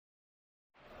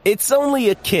It's only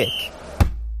a kick.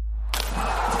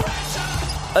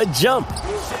 A jump.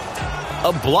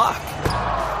 A block.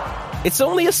 It's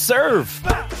only a serve.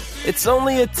 It's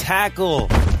only a tackle.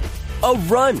 A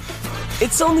run.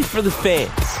 It's only for the fans.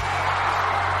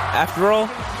 After all,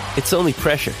 it's only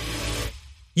pressure.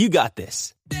 You got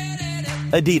this.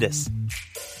 Adidas.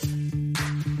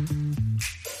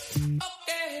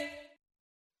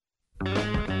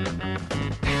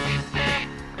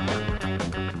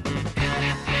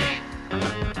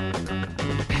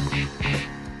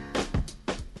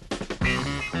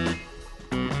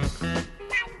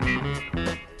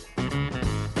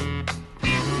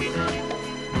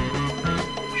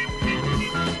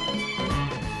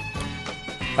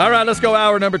 All right, let's go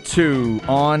hour number 2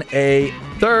 on a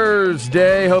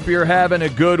Thursday. Hope you're having a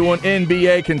good one.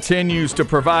 NBA continues to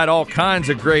provide all kinds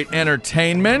of great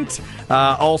entertainment.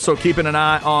 Also keeping an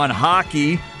eye on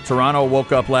hockey. Toronto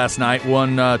woke up last night,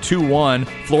 won 2-1.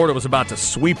 Florida was about to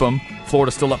sweep them.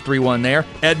 Florida still up 3-1 there.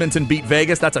 Edmonton beat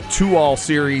Vegas. That's a 2-all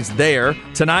series there.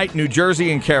 Tonight, New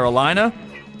Jersey and Carolina.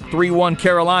 3-1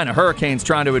 Carolina. Hurricanes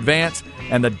trying to advance.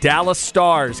 And the Dallas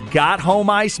Stars got home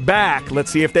ice back.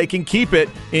 Let's see if they can keep it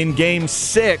in Game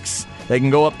 6. They can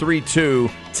go up 3-2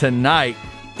 tonight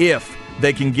if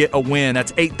they can get a win.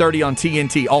 That's 8:30 on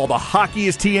TNT. All the hockey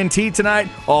is TNT tonight.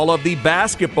 All of the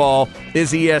basketball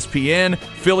is ESPN.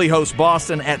 Philly hosts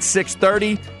Boston at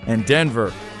 6:30. And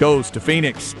Denver goes to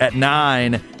Phoenix at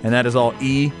 9. And that is all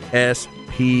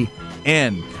ESPN.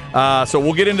 So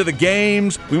we'll get into the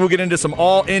games. We will get into some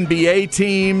all-NBA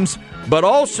teams. But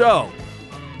also,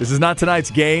 this is not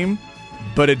tonight's game,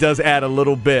 but it does add a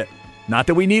little bit. Not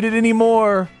that we need it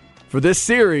anymore for this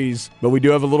series, but we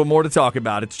do have a little more to talk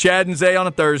about. It's Chad and Zay on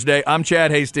a Thursday. I'm Chad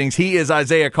Hastings. He is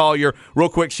Isaiah Collier. Real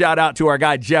quick shout out to our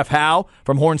guy Jeff Howe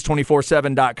from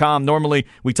horns247.com. Normally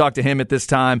we talk to him at this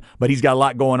time, but he's got a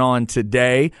lot going on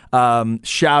today.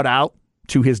 Shout out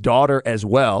to his daughter as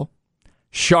well.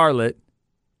 Charlotte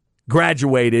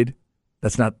graduated.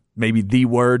 That's not maybe the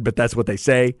word, but that's what they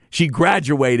say. She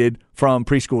graduated from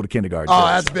preschool to kindergarten. Oh,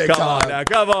 that's big time.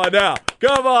 Come on now.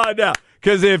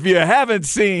 Because if you haven't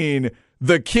seen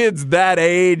the kids that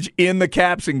age in the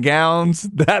caps and gowns,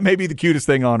 that may be the cutest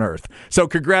thing on earth. So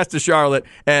congrats to Charlotte,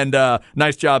 and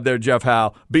nice job there, Jeff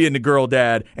Howe, being the girl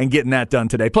dad and getting that done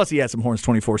today. Plus, he had some Horns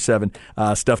 24/7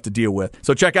 stuff to deal with.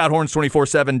 So check out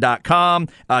horns247.com.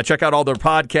 Check out all their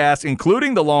podcasts,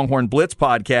 including the Longhorn Blitz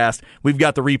podcast. We've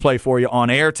got the replay for you on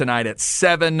air tonight at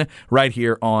 7 right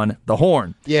here on The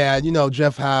Horn. Yeah,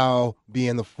 Jeff Howe,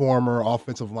 being the former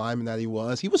offensive lineman that he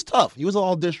was tough. He was an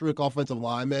all-district offensive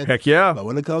lineman. Heck yeah. But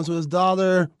when it comes to his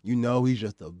daughter, he's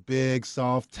just a big,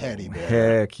 soft teddy bear.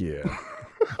 Heck yeah.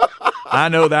 I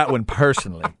know that one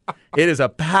personally. It is a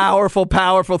powerful,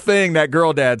 powerful thing, that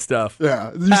girl dad stuff.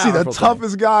 Yeah. You see the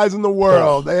toughest guys in the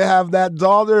world. They have that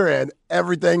daughter, and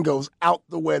everything goes out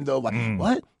the window. Like,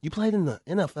 what? You played in the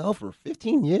NFL for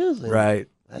 15 years? Right.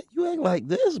 You ain't like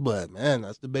this, but, man,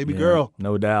 that's the baby girl.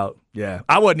 No doubt. Yeah.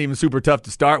 I wasn't even super tough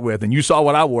to start with, and you saw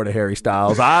what I wore to Harry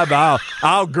Styles.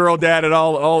 I'll girl dad it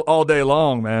all day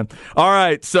long, man. All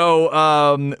right,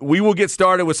 so we will get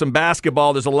started with some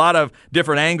basketball. There's a lot of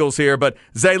different angles here, but,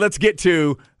 Zay, let's get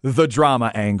to the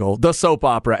drama angle, the soap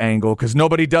opera angle, because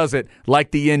nobody does it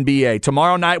like the NBA.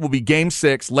 Tomorrow night will be Game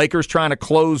 6. Lakers trying to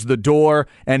close the door,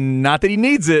 and not that he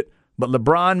needs it, but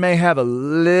LeBron may have a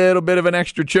little bit of an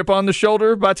extra chip on the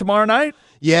shoulder by tomorrow night?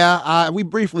 Yeah, we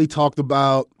briefly talked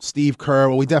about Steve Kerr.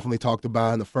 Well, we definitely talked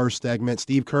about in the first segment,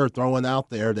 Steve Kerr throwing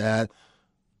out there that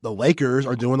the Lakers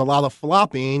are doing a lot of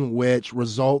flopping, which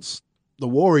results the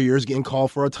Warriors getting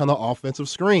called for a ton of offensive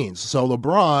screens. So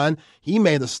LeBron, he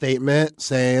made a statement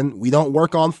saying, we don't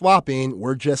work on flopping.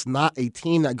 We're just not a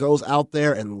team that goes out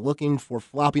there and looking for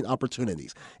flopping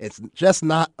opportunities. It's just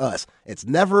not us. It's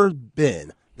never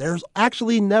been. There's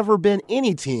actually never been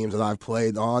any teams that I've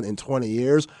played on in 20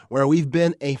 years where we've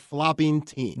been a flopping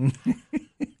team.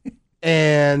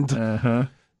 And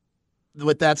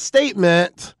with that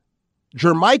statement,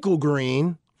 Jermichael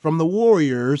Green from the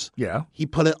Warriors, he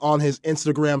put it on his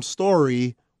Instagram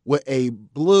story with a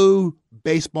blue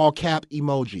baseball cap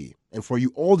emoji. And for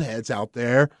you old heads out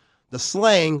there, the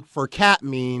slang for cap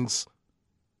means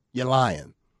you're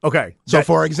lying. Okay. So,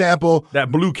 for example,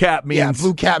 that blue cap means... Yeah,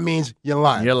 blue cap means you're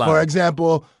lying. You're lying. For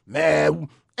example, man,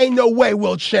 ain't no way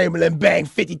Will Chamberlain banged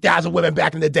 50,000 women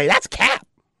back in the day. That's cap.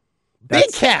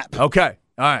 Big cap. Okay.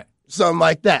 All right. Something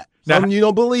like that. Something you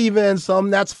don't believe in,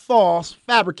 something that's false,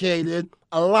 fabricated,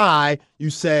 a lie, you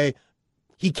say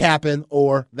he capping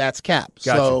or that's cap.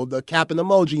 Gotcha. So the capping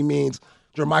emoji means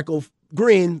Jermichael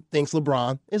Green thinks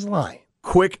LeBron is lying.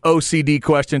 Quick OCD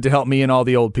question to help me and all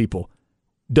the old people.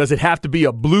 Does it have to be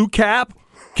a blue cap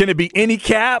Can it be any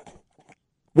cap?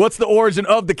 What's the origin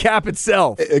of the cap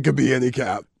itself? It could be any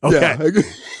cap. Okay. Yeah.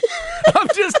 I'm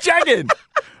just checking.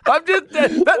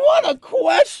 What a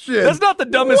question. That's not the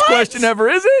dumbest question ever,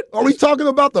 is it? Are we talking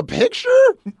about the picture?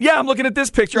 Yeah, I'm looking at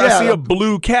this picture. Yeah. I see a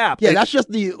blue cap. Yeah, that's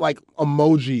just the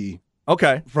emoji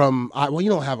Okay. from. Well, you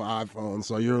don't have an iPhone,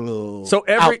 so you're a little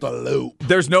every, out the loop.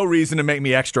 There's no reason to make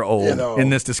me extra old in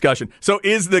this discussion. So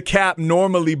is the cap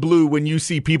normally blue when you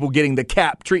see people getting the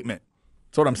cap treatment?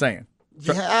 That's what I'm saying.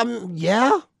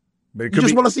 Yeah. But it You could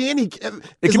just be, want to see any. it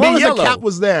As could long be as yellow. the cap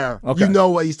was there, Okay. you know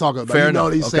what he's talking about. Fair you know enough.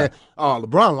 what he's Okay. saying. Oh,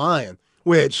 LeBron lying.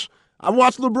 Which I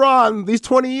watched LeBron these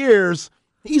 20 years.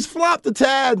 He's flopped a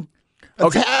tad.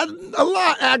 A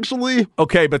lot, actually.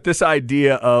 Okay, but this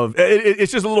idea of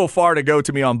it's just a little far to go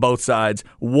to me on both sides.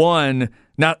 One,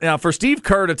 now for Steve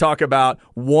Kerr to talk about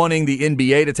wanting the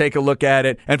NBA to take a look at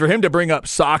it, and for him to bring up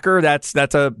soccer, that's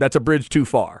a bridge too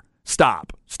far.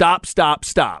 Stop.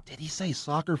 Did he say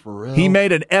soccer for real? He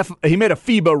made a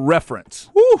FIBA reference,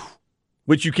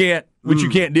 which you can't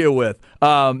deal with.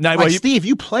 Steve,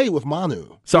 you played with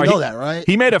Manu. Sorry, you know that, right?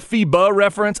 He made a FIBA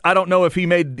reference. I don't know if he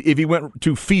went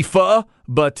to FIFA,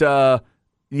 but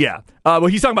yeah. Well,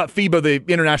 he's talking about FIBA, the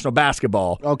international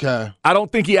basketball. Okay. I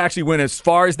don't think he actually went as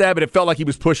far as that, but it felt like he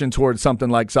was pushing towards something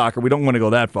like soccer. We don't want to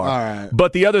go that far. All right.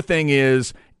 But the other thing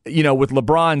is, with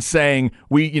LeBron saying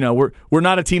we're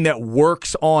not a team that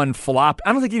works on flop.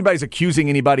 I don't think anybody's accusing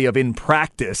anybody of in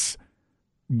practice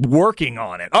working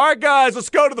on it. All right, guys, let's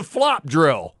go to the flop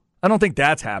drill. I don't think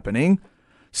that's happening.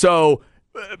 So,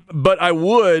 but I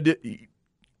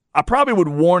probably would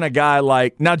warn a guy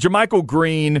like, now JaMychal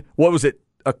Green, what was it,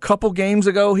 a couple games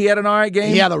ago he had an all right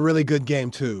game? He had a really good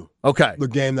game, too. Okay. The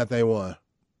game that they won.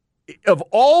 Of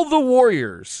all the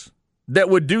Warriors that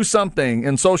would do something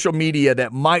in social media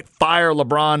that might fire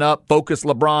LeBron up, focus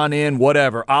LeBron in,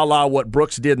 whatever, a la what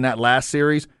Brooks did in that last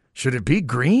series, should it be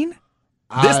Green?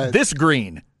 This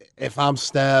Green. If I'm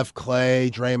Steph, Clay,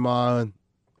 Draymond,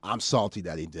 I'm salty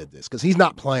that he did this because he's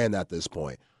not playing at this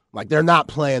point. Like, they're not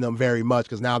playing him very much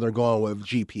because now they're going with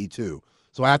GP2.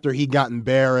 So after he got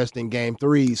embarrassed in Game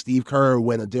 3, Steve Kerr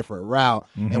went a different route,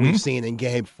 and we've seen in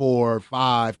Game 4,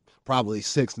 5, probably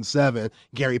 6 and 7,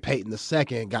 Gary Payton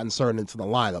II got inserted into the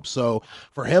lineup. So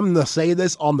for him to say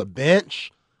this on the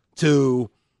bench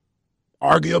to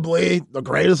arguably the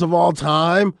greatest of all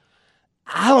time,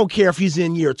 I don't care if he's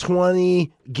in year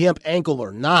 20, gimp ankle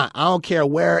or not. I don't care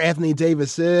where Anthony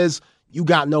Davis is. You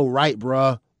got no right,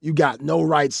 bruh. You got no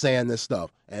right saying this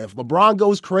stuff. And if LeBron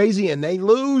goes crazy and they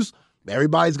lose,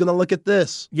 everybody's going to look at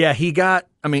this. Yeah,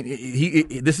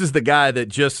 this is the guy that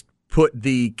just put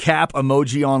the cap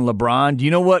emoji on LeBron. Do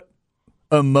you know what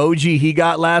emoji he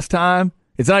got last time?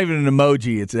 It's not even an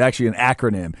emoji. It's actually an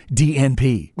acronym. DNP.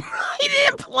 He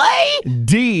didn't play?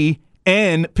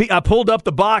 DNP. I pulled up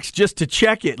the box just to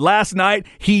check it. Last night,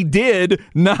 he did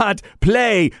not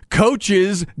play.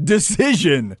 Coach's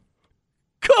decision.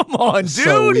 Come on, dude.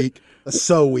 So weak. That's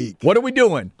so weak. What are we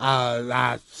doing?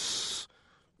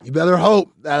 You better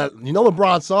hope that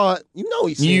LeBron saw it. You know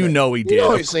he's seen it. You know he did. You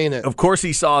know he's seen it. Of course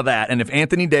he saw that. And if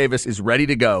Anthony Davis is ready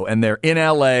to go and they're in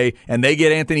L.A. and they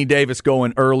get Anthony Davis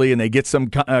going early and they get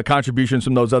some contributions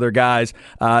from those other guys,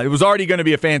 it was already going to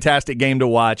be a fantastic game to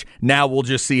watch. Now we'll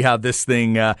just see how this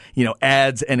thing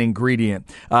adds an ingredient.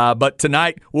 But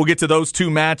tonight we'll get to those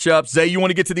two matchups. Zay, you want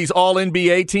to get to these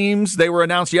all-NBA teams? They were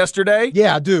announced yesterday?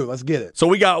 Yeah, I do. Let's get it. So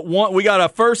we got a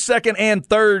first, second, and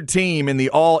third team in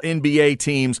the all-NBA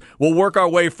teams. We'll work our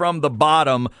way from the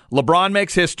bottom. LeBron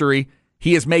makes history.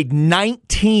 He has made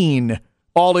 19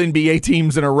 all-NBA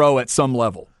teams in a row at some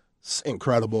level. It's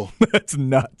incredible. That's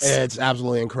nuts. It's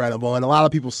absolutely incredible. And a lot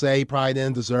of people say he probably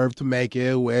didn't deserve to make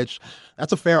it, which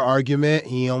that's a fair argument.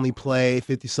 He only played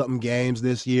 50-something games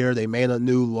this year. They made a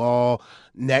new law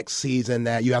next season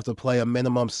that you have to play a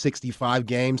minimum 65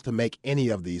 games to make any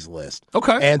of these lists.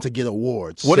 Okay. And to get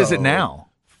awards. What is it now?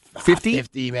 50?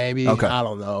 50 maybe. Okay. I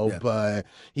don't know. Yeah. But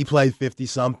he played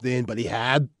 50-something, but he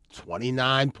had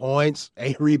 29 points,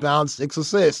 8 rebounds, 6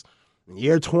 assists. In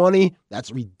year 20,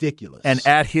 that's ridiculous. And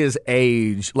at his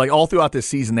age, like all throughout this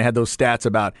season, they had those stats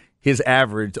about his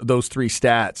average, those three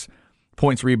stats,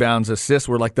 points, rebounds, assists,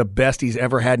 were like the best he's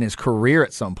ever had in his career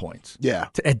at some points. Yeah.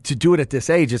 To do it at this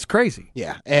age, it's crazy.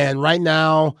 Yeah. And right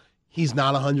now, he's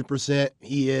not 100%.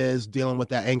 He is dealing with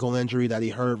that ankle injury that he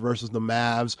hurt versus the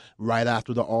Mavs right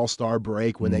after the All-Star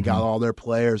break when they got all their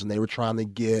players and they were trying to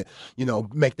get,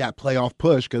 make that playoff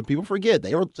push because people forget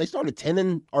they started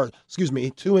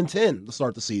 2-10 to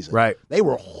start the season. Right. They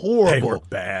were horrible. They were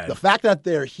bad. The fact that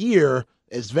they're here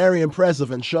is very impressive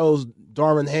and shows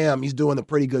Darvin Ham, he's doing a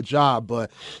pretty good job.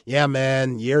 But, yeah,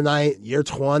 man, year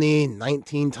 20,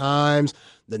 19 times.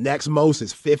 The next most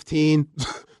is 15.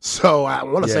 So I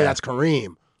want to say that's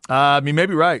Kareem.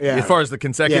 Maybe right. As far as the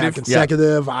consecutive. Yeah,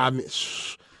 consecutive. I mean,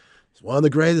 he's one of the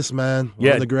greatest, man.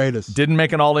 One of the greatest. Didn't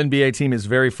make an All-NBA team his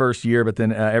very first year, but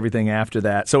then everything after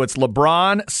that. So it's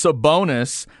LeBron,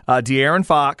 Sabonis, De'Aaron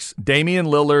Fox, Damian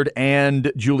Lillard,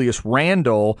 and Julius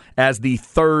Randle as the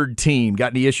third team.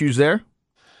 Got any issues there?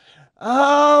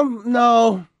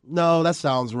 No, that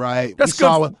sounds right. That's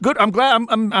good. Good. I'm glad.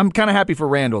 I'm kind of happy for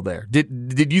Randle there.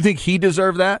 Did you think he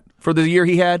deserved that for the year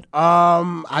he had?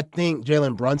 I think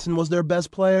Jalen Brunson was their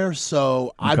best player,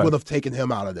 so I would have taken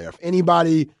him out of there. If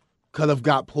anybody could have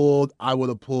got pulled, I would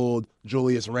have pulled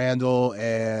Julius Randle,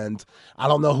 and I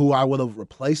don't know who I would have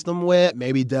replaced him with.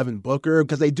 Maybe Devin Booker,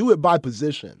 because they do it by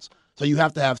positions. So you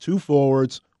have to have 2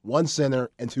 forwards, 1 center,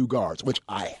 and 2 guards, which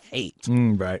I hate.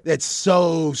 Right. It's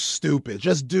so stupid.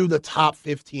 Just do the top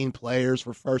 15 players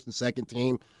for first and second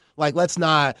team. Like, let's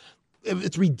not.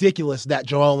 It's ridiculous that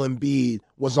Joel Embiid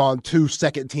was on 2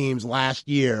 second teams last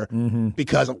year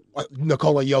because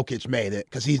Nikola Jokic made it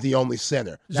because he's the only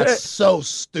center. That's so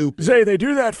stupid. Zay, they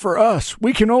do that for us.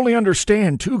 We can only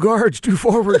understand 2 guards, 2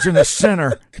 forwards, and a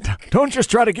center. Don't just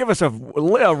try to give us a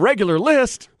regular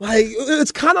list. Like,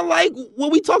 it's kind of like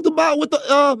what we talked about with the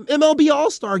MLB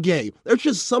All-Star Game. There's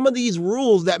just some of these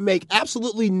rules that make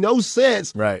absolutely no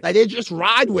sense. Right. That they just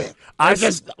ride with. They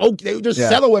just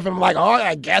settle with them. Like, oh,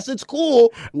 I guess it's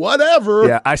cool. Whatever.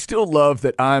 Yeah, I still love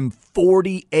that I'm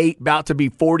 48, about to be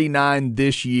 49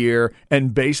 this year,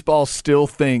 and baseball still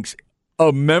thinks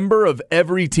a member of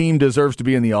every team deserves to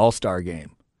be in the All-Star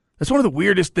game. That's one of the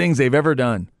weirdest things they've ever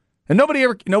done. And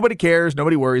nobody cares,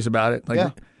 nobody worries about it.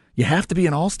 Like, you have to be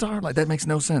an all-star? Like, that makes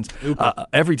no sense.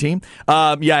 Every team.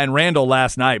 And Randall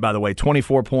last night, by the way,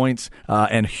 24 points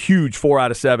and huge 4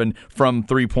 out of 7 from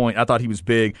 3-point. I thought he was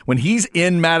big. When he's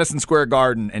in Madison Square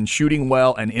Garden and shooting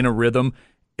well and in a rhythm,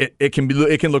 it can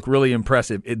look really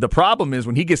impressive. The problem is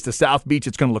when he gets to South Beach,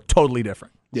 it's going to look totally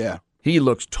different. Yeah. He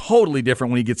looks totally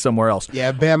different when he gets somewhere else.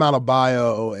 Yeah, Bam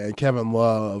Adebayo and Kevin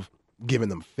Love giving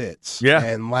them fits. Yeah.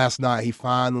 And last night he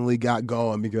finally got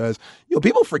going because,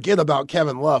 people forget about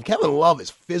Kevin Love. Kevin Love is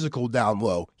physical down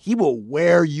low. He will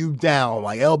wear you down,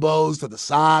 like elbows to the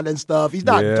side and stuff. He's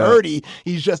not dirty.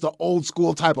 He's just an old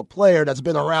school type of player that's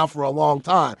been around for a long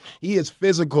time. He is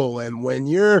physical, and when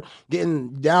you're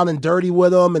getting down and dirty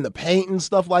with him in the paint and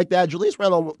stuff like that, Julius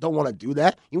Randle don't want to do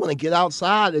that. You want to get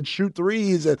outside and shoot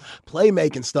threes and play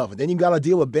making stuff. And then you got to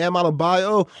deal with Bam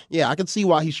Adebayo. Yeah, I can see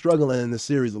why he's struggling in this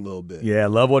series a little bit. Yeah,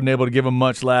 Love wasn't able to give him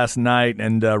much last night,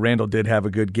 and Randall did have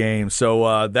a good game.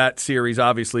 So that series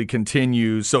obviously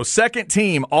continues. So second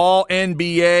team,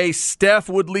 All-NBA. Steph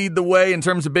would lead the way in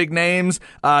terms of big names.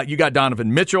 You got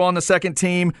Donovan Mitchell on the second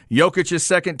team. Jokic is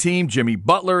second team. Jimmy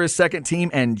Butler is second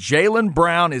team. And Jaylen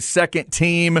Brown is second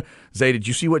team. Zay, did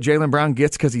you see what Jaylen Brown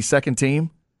gets because he's second team?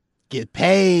 Get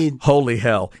paid. Holy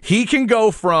hell. He can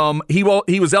go from, he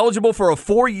was eligible for a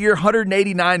 4-year,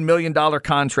 $189 million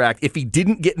contract if he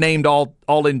didn't get named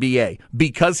All-NBA.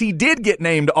 Because he did get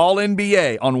named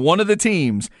All-NBA on one of the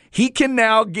teams, he can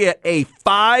now get a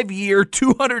 5-year,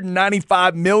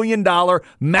 $295 million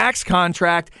max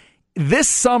contract this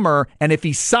summer, and if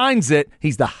he signs it,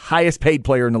 he's the highest paid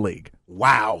player in the league.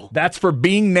 Wow. That's for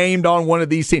being named on one of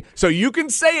these teams. So you can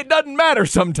say it doesn't matter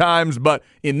sometimes, but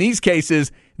in these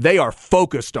cases, they are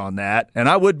focused on that, and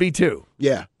I would be too.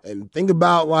 Yeah, and think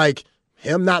about, like,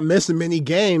 him not missing many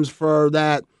games for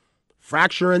that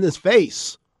fracture in his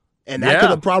face. And that could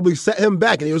have probably set him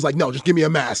back. And he was like, no, just give me a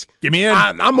mask. Give me in.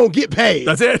 I'm going to get paid.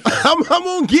 That's it. I'm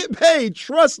going to get paid.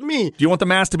 Trust me. Do you want the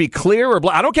mask to be clear or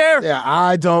black? I don't care. Yeah,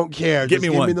 I don't care. Give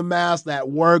me the mask that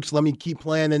works. Let me keep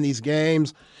playing in these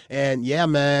games. And, yeah,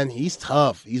 man, he's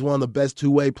tough. He's one of the best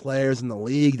two-way players in the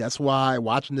league. That's why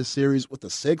watching this series with the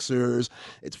Sixers,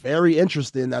 it's very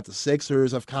interesting that the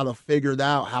Sixers have kind of figured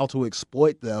out how to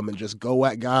exploit them and just go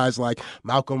at guys like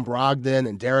Malcolm Brogdon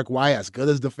and Derek White, as good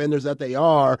as defenders that they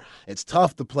are. It's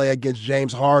tough to play against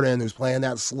James Harden, who's playing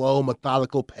that slow,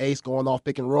 methodical pace, going off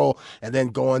pick and roll, and then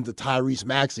going to Tyrese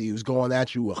Maxey, who's going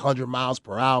at you 100 miles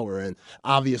per hour. And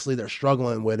obviously they're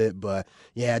struggling with it. But,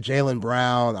 yeah, Jaylen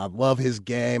Brown, I love his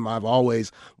game. I've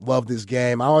always loved his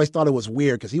game. I always thought it was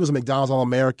weird because he was a McDonald's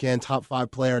All-American, top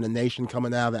 5 player in the nation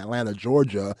coming out of Atlanta,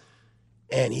 Georgia,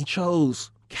 and he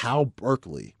chose Cal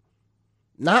Berkeley.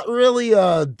 Not really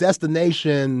a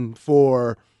destination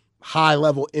for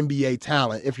high-level NBA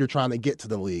talent if you're trying to get to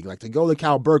the league. Like, to go to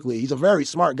Cal Berkeley, he's a very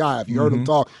smart guy. If you heard him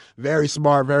talk, very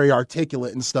smart, very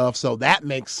articulate and stuff, so that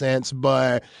makes sense.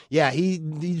 But, yeah, he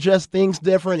just thinks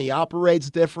different. He operates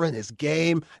different. His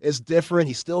game is different.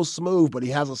 He's still smooth, but he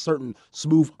has a certain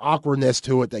smooth awkwardness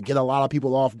to it that get a lot of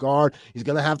people off guard. He's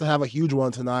going to have a huge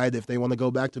one tonight if they want to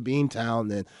go back to Beantown,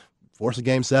 then force a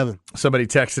Game 7. Somebody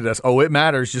texted us, it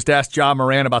matters. Just ask Ja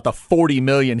Morant about the $40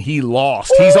 million he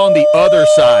lost. He's on the other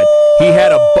side.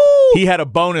 He had a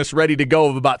bonus ready to go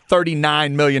of about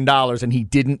 $39 million, and he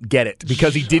didn't get it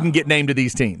because he didn't get named to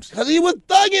these teams. Because he was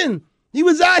thugging. He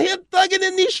was out here thugging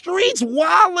in these streets,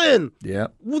 wilding. Yeah.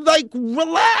 Like,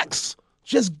 relax.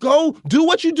 Just go do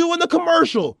what you do in the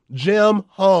commercial. Gym,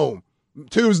 home.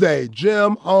 Tuesday,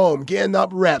 gym, home, getting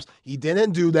up reps. He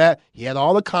didn't do that. He had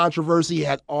all the controversy. He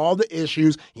had all the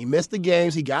issues. He missed the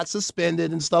games. He got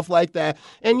suspended and stuff like that.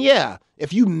 And, yeah,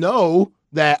 if you know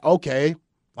that, okay,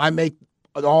 I make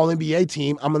an all-NBA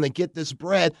team, I'm going to get this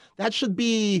bread, that should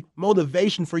be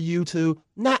motivation for you to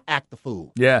not act the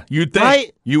fool. Yeah, you'd think.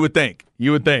 Right? You would think.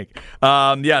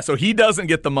 So he doesn't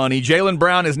get the money. Jaylen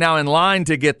Brown is now in line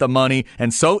to get the money,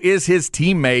 and so is his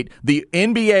teammate. The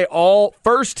NBA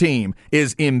all-first team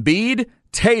is Embiid,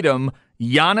 Tatum,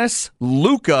 Giannis,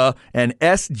 Luka, and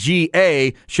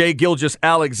SGA, Shai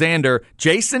Gilgeous-Alexander.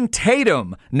 Jason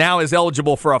Tatum now is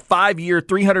eligible for a 5-year,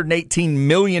 $318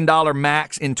 million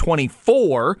max in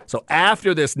 24. So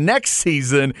after this next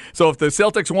season, so if the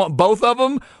Celtics want both of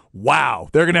them, wow,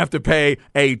 they're going to have to pay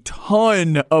a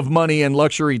ton of money in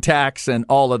luxury tax and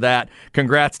all of that.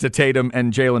 Congrats to Tatum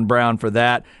and Jaylen Brown for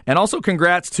that. And also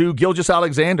congrats to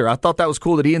Gilgeous-Alexander. I thought that was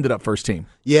cool that he ended up first team.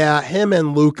 Yeah, him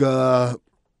and Luka,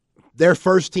 they're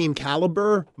first team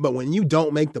caliber, but when you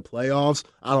don't make the playoffs,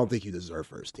 I don't think you deserve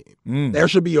first team. There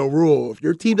should be a rule. If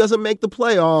your team doesn't make the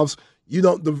playoffs, you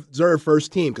don't deserve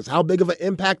first team, because how big of an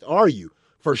impact are you?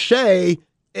 For Shai,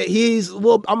 I'm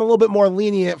a little bit more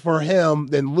lenient for him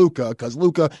than Luka, because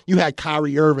Luka, you had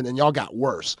Kyrie Irving and y'all got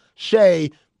worse. Shai,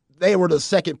 they were the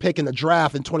second pick in the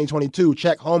draft in 2022,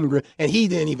 Chet Holmgren, and he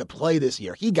didn't even play this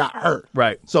year. He got hurt.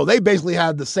 Right. So they basically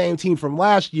had the same team from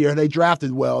last year. They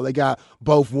drafted well. They got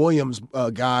both Williams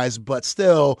guys, but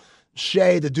still,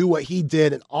 Shai, to do what he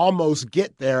did and almost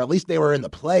get there, at least they were in the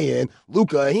play-in.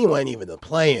 Luka, he wasn't even in the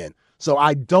play-in. So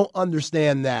I don't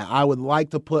understand that. I would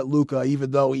like to put Luka, even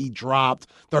though he dropped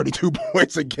 32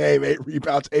 points a game, 8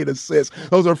 rebounds, 8 assists.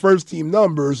 Those are first-team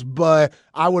numbers, but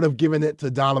I would have given it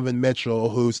to Donovan Mitchell,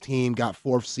 whose team got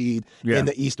 4th seed in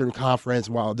the Eastern Conference,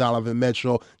 while Donovan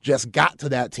Mitchell just got to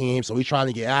that team, so he's trying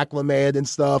to get acclimated and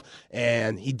stuff,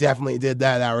 and he definitely did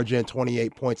that, averaging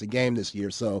 28 points a game this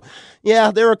year. So, yeah,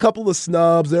 there are a couple of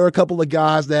snubs. There are a couple of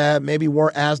guys that maybe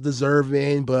weren't as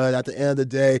deserving, but at the end of the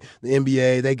day, the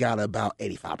NBA, they got about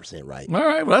 85% right. All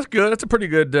right, well, that's good. That's a pretty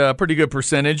good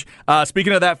percentage.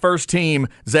 Speaking of that first team,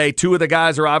 Zay, 2 of the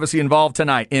guys are obviously involved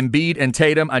tonight. Embiid and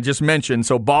Tatum, I just mentioned.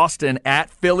 So Boston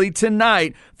at Philly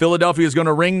tonight. Philadelphia is going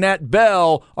to ring that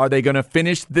bell. Are they going to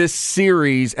finish this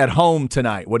series at home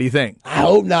tonight? What do you think? I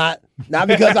hope not. Not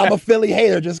because I'm a Philly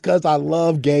hater, just because I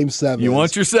love Game 7. You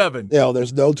want your 7.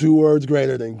 There's no 2 words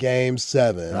greater than Game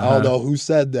 7. I don't know who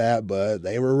said that, but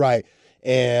they were right.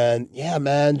 And, yeah,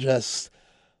 man, just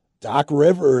Doc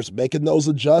Rivers making those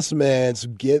adjustments,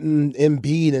 getting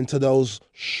Embiid into those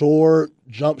short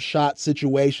jump shot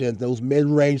situations, those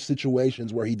mid-range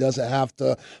situations where he doesn't have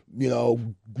to,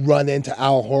 run into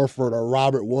Al Horford or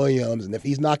Robert Williams. And if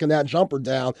he's knocking that jumper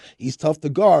down, he's tough to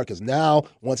guard, because now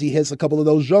once he hits a couple of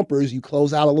those jumpers, you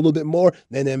close out a little bit more,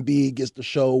 then Embiid gets to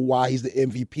show why he's the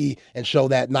MVP and show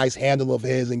that nice handle of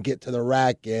his and get to the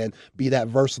rack and be that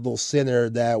versatile center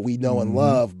that we know and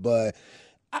love. But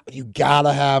you got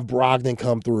to have Brogdon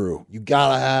come through. You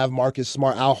got to have Marcus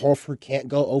Smart. Al Horford can't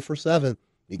go 0 for 7.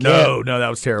 No, that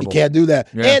was terrible. You can't do that.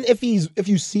 Yeah. And if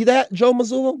you see that, Joe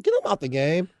Mazzulla, get him out the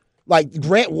game. Like,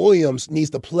 Grant Williams needs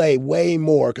to play way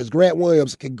more, because Grant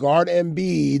Williams can guard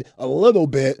Embiid a little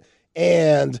bit,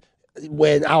 and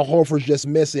when Al Horford's just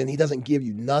missing, he doesn't give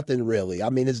you nothing really. I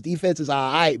mean, his defense is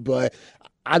all right, but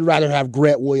I'd rather have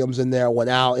Grant Williams in there when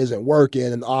Al isn't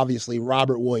working, and obviously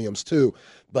Robert Williams too.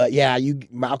 But yeah,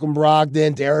 Malcolm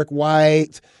Brogdon, Derek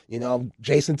White,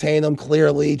 Jason Tatum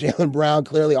clearly, Jaylen Brown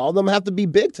clearly, all of them have to be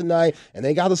big tonight, and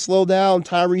they got to slow down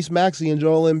Tyrese Maxey and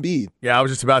Joel Embiid. Yeah, I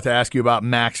was just about to ask you about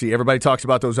Maxey. Everybody talks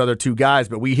about those other 2 guys,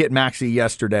 but we hit Maxey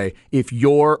yesterday. If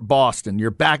you're Boston,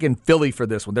 you're back in Philly for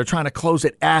this one. They're trying to close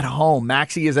it at home.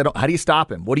 Maxey is at home. How do you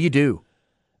stop him? What do you do?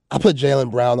 I put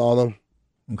Jaylen Brown on him.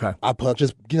 Okay.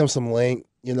 Just give him some length.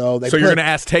 You're going to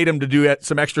ask Tatum to do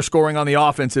some extra scoring on the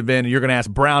offensive end, and you're going to ask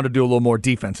Brown to do a little more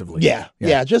defensively. Yeah,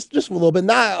 just a little bit.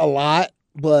 Not a lot,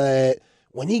 but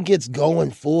when he gets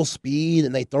going full speed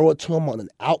and they throw it to him on an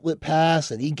outlet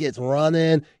pass and he gets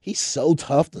running, he's so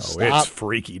tough to stop. It's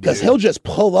freaky, dude. Because he'll just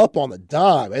pull up on the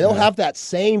dime, and he'll have that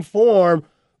same form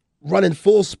running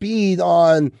full speed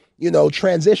on,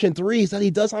 transition threes that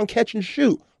he does on catch and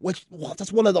shoot, which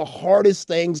that's one of the hardest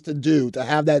things to do, to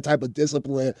have that type of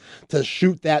discipline, to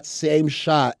shoot that same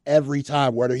shot every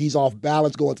time, whether he's off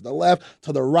balance going to the left,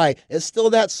 to the right. It's still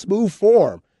that smooth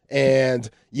form. And,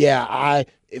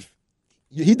 if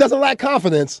he doesn't lack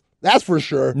confidence, that's for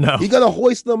sure. No. He's going to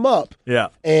hoist them up. Yeah.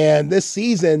 And this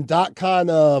season, Doc kind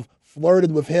of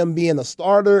flirted with him being a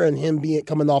starter and him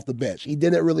coming off the bench. He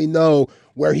didn't really know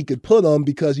where he could put him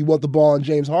because you want the ball in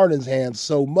James Harden's hands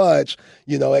so much.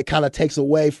 It kind of takes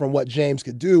away from what James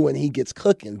could do when he gets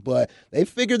cooking. But they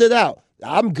figured it out.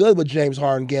 I'm good with James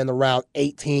Harden getting around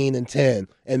 18 and 10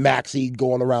 and Maxey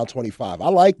going around 25. I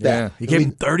like that. Yeah, he gave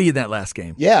him 30 in that last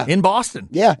game. Yeah. In Boston.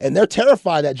 Yeah, and they're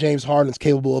terrified that James Harden is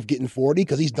capable of getting 40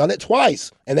 because he's done it twice,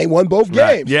 and they won both games.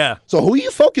 Right. Yeah. So who do you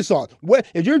focus on?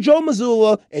 If you're Joe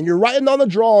Mazzulla and you're writing on the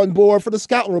drawing board for the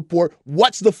scouting report,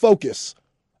 what's the focus?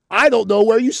 I don't know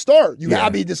where you start.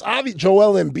 This obvious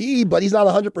Joel Embiid, but he's not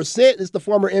 100%. It's the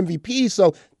former MVP,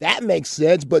 so that makes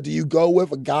sense. But do you go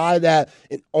with a guy that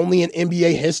only in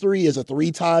NBA history is a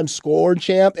 3-time scoring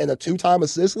champ and a 2-time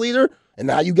assist leader, and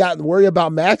now you got to worry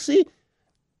about Maxey?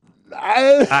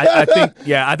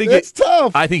 I think it's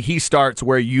tough. I think he starts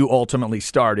where you ultimately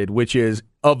started, which is,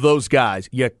 of those guys,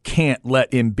 you can't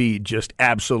let Embiid just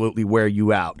absolutely wear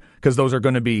you out, because those are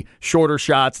going to be shorter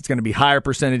shots. It's going to be higher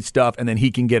percentage stuff, and then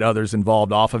he can get others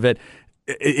involved off of it.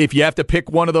 If you have to pick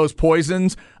one of those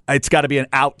poisons, it's got to be an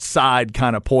outside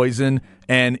kind of poison.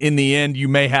 And in the end, you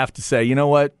may have to say, you know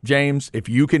what, James, if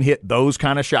you can hit those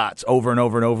kind of shots over and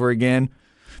over and over again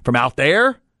from out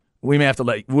there, we may have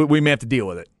to deal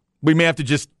with it. We may have to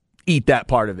just eat that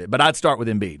part of it. But I'd start with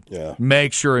Embiid. Yeah.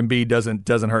 Make sure Embiid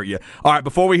doesn't hurt you. All right,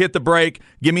 before we hit the break,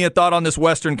 give me a thought on this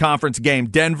Western Conference game.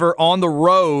 Denver on the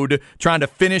road trying to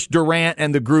finish Durant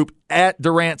and the group at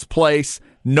Durant's place.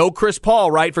 No Chris Paul,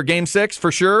 right, for Game 6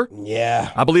 for sure?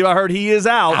 Yeah. I believe I heard he is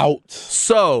out.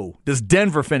 So does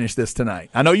Denver finish this tonight?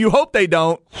 I know you hope they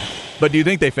don't, but do you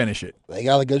think they finish it? They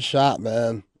got a good shot,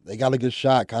 man. They got a good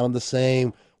shot. Kind of the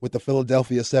same with the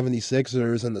Philadelphia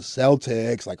 76ers and the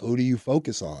Celtics. Like, who do you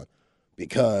focus on?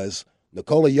 Because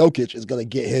Nikola Jokic is going to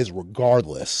get his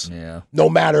regardless. Yeah. No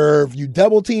matter if you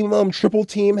double team him, triple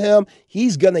team him,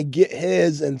 he's going to get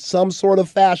his in some sort of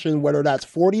fashion, whether that's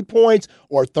 40 points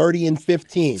or 30 and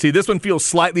 15. See, this one feels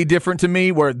slightly different to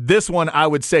me, where this one I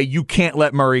would say you can't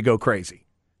let Murray go crazy.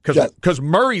 Because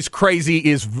Murray's crazy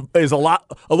is a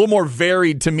little more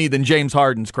varied to me than James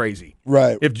Harden's crazy.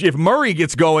 Right. If Murray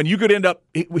gets going, he could end up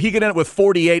with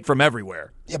 48 from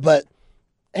everywhere. Yeah, but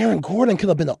Aaron Gordon could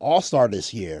have been an all-star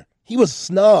this year. He was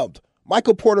snubbed.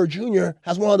 Michael Porter Jr.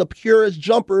 has one of the purest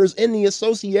jumpers in the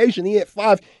association. He hit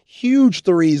 5 huge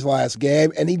threes last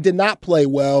game, and he did not play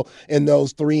well in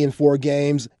those 3 and 4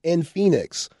 games in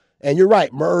Phoenix. And you're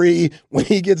right, Murray, when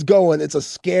he gets going, it's a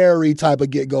scary type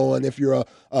of get going if you're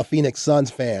a Phoenix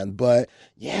Suns fan. But,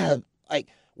 yeah, like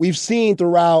we've seen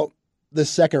throughout the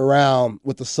second round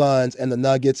with the Suns and the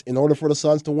Nuggets, in order for the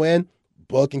Suns to win,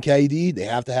 Book and KD, they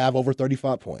have to have over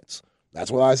 35 points. That's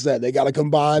what I said. They got to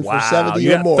combine for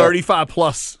 70 or more. 35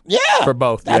 plus for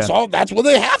both. That's all. That's what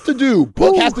they have to do.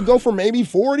 Book has to go for maybe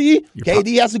 40.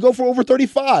 KD has to go for over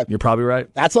 35. You're probably right.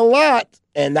 That's a lot,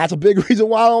 and that's a big reason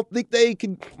why I don't think they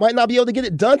might not be able to get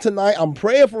it done tonight. I'm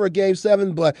praying for a Game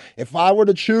 7, but if I were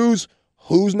to choose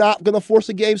who's not going to force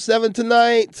a Game 7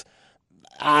 tonight,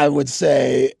 I would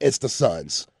say it's the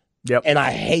Suns. Yep. And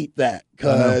I hate that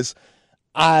because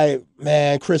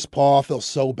Chris Paul, I feel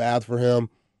so bad for him.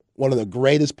 One of the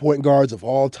greatest point guards of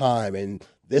all time. And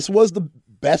this was the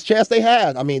best chance they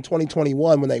had. I mean,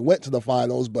 2021 when they went to the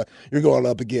finals, but you're going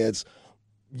up against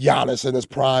Giannis in his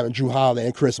prime and Drew Holiday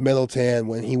and Chris Middleton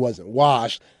when he wasn't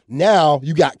washed. Now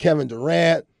you got Kevin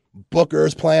Durant,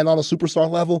 Booker's playing on a superstar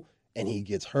level, and he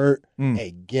gets hurt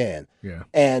again. Yeah.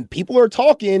 And people are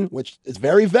talking, which is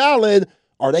very valid,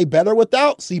 are they better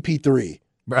without CP3?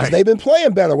 Because they've been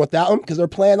playing better without him because they're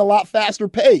playing a lot faster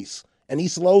pace. And he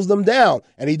slows them down,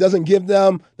 and he doesn't give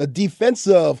them the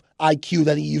defensive IQ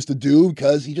that he used to do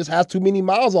because he just has too many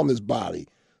miles on his body.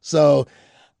 So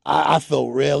I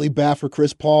feel really bad for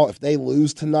Chris Paul. If they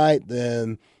lose tonight,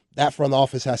 then that front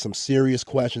office has some serious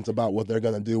questions about what they're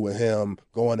going to do with him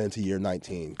going into year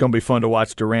 19. Going to be fun to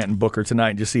watch Durant and Booker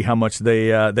tonight and just see how much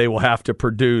they will have to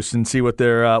produce and see what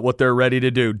they're ready to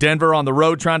do. Denver on the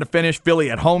road trying to finish, Philly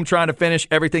at home trying to finish.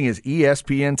 Everything is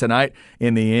ESPN tonight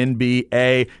in the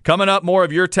NBA. Coming up, more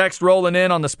of your text rolling in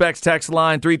on the Specs text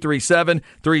line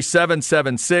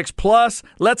 337-3776. Plus,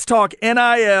 let's talk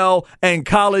NIL and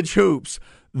college hoops.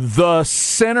 The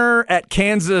center at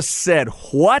Kansas said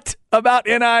what about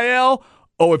NIL?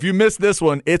 Oh, if you missed this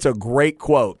one, it's a great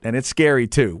quote, and it's scary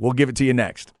too. We'll give it to you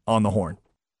next on The Horn.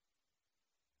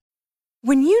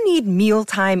 When you need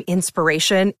mealtime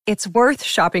inspiration, it's worth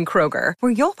shopping Kroger,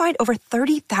 where you'll find over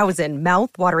 30,000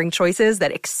 mouth-watering choices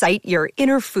that excite your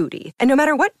inner foodie. And no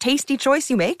matter what tasty choice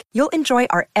you make, you'll enjoy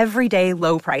our everyday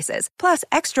low prices, plus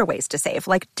extra ways to save,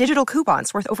 like digital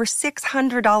coupons worth over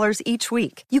 $600 each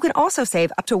week. You can also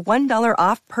save up to $1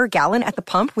 off per gallon at the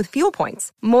pump with fuel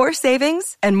points. More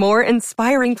savings and more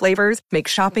inspiring flavors make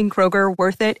shopping Kroger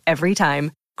worth it every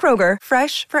time. Kroger,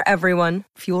 fresh for everyone.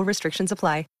 Fuel restrictions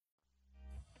apply.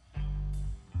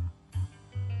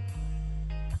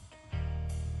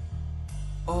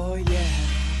 Oh, yeah.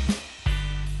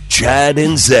 Chad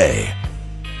and Zay.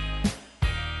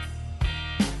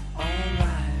 All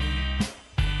right.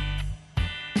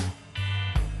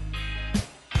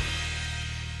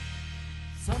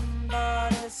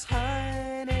 Somebody's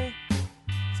hiding,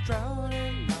 it's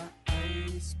drowning my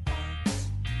icebox.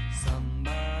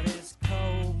 Somebody's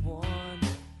cold one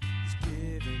is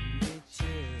giving me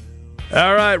chills.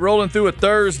 All right, rolling through a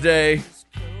Thursday.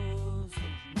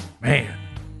 Man,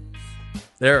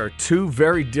 there are two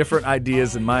very different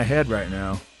ideas in my head right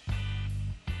now.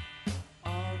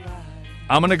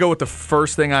 I'm going to go with the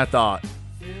first thing I thought.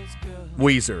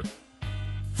 Weezer.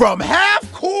 From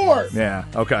half court. Yeah,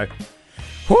 okay.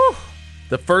 Whew.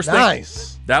 The first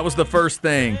Nice. thing. That was the first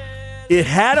thing. It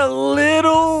had a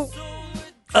little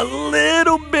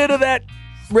bit of that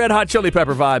Red Hot Chili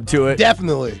Pepper vibe to it.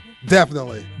 Definitely.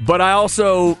 But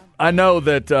I know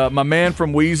that my man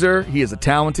from Weezer, he is a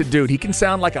talented dude. He can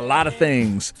sound like a lot of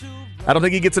things. I don't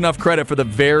think he gets enough credit for the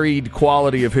varied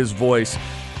quality of his voice.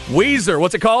 Weezer,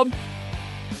 what's it called?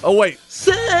 Oh, wait.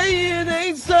 Say it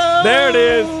ain't so. There it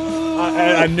is.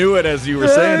 I knew it as you were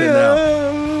saying it now.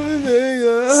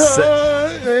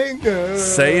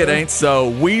 Say it ain't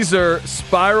so. Weezer,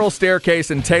 Spiral Staircase,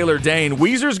 and Taylor Dane.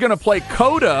 Weezer's going to play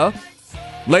Coda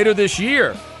later this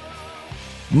year.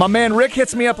 My man Rick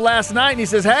hits me up last night and he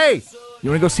says, hey, you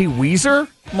want to go see Weezer?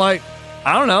 I'm like,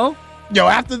 I don't know. Yo,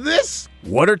 after this?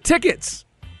 What are tickets?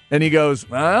 And he goes,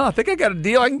 well, I think I got a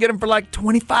deal. I can get them for like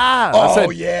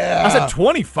 $25. Yeah. I said,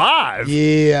 $25?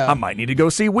 Yeah. I might need to go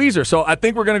see Weezer. So I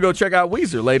think we're going to go check out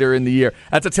Weezer later in the year.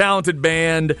 That's a talented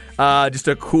band. Just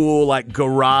a cool, like,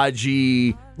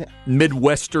 garagey,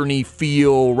 Midwestern-y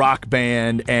feel rock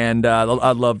band. And I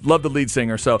love the lead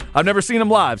singer. So I've never seen them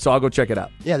live, so I'll go check it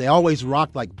out. Yeah, they always rock,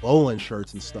 like, bowling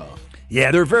shirts and stuff.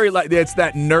 Yeah, they're very, like, it's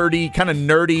that kind of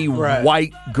nerdy, Right.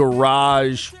 white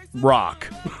garage rock.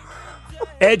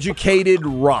 Educated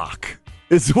rock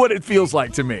is what it feels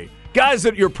like to me. Guys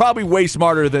that you're probably way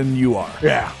smarter than you are.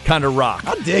 Yeah. Kind of rock.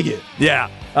 I dig it. Yeah.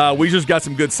 Weezer's got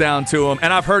some good sound to them,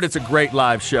 and I've heard it's a great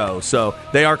live show. So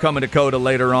they are coming to Coda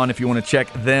later on if you want to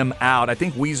check them out. I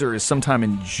think Weezer is sometime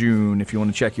in June if you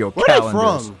want to check your Where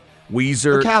calendars. they from?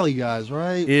 Weezer The Cali guys,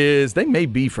 right? they may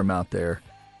be from out there.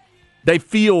 They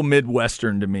feel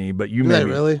Midwestern to me, but you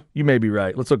may be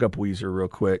right. Let's look up Weezer real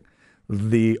quick.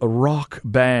 The rock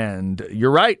band.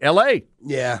 You're right, L.A.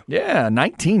 Yeah. Yeah,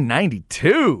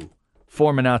 1992.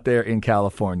 Forming out there in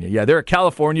California. Yeah, they're a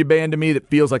California band to me that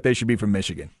feels like they should be from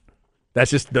Michigan.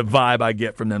 That's just the vibe I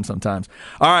get from them sometimes.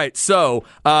 All right, so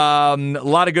a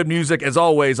lot of good music, as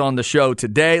always, on the show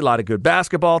today. A lot of good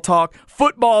basketball talk,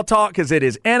 football talk, because it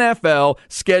is NFL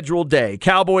schedule day.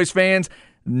 Cowboys fans,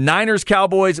 Niners,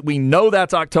 Cowboys, we know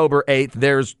that's October 8th.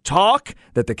 There's talk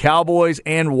that the Cowboys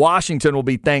and Washington will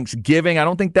be Thanksgiving. I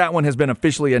don't think that one has been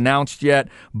officially announced yet,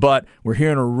 but we're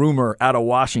hearing a rumor out of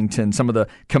Washington. Some of the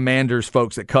Commanders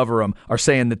folks that cover them are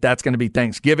saying that that's going to be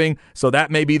Thanksgiving, so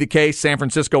that may be the case. San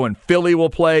Francisco and Philly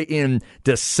will play in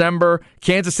December.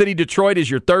 Kansas City, Detroit is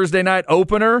your Thursday night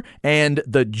opener, and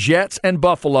the Jets and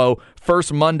Buffalo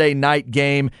first Monday night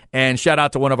game. And shout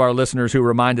out to one of our listeners who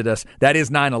reminded us that is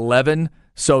 9/11.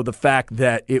 So the fact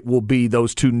that it will be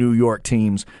those two New York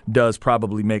teams does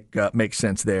probably make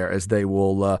sense there, as they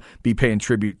will be paying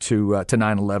tribute to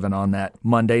 9/11 on that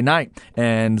Monday night.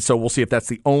 And so we'll see if that's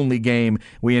the only game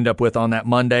we end up with on that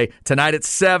Monday. Tonight at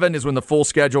 7 is when the full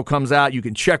schedule comes out. You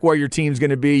can check where your team's going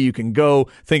to be. You can go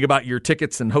think about your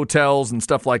tickets and hotels and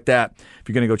stuff like that if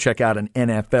you're going to go check out an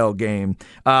NFL game.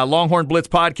 Longhorn Blitz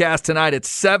podcast tonight at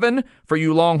 7 for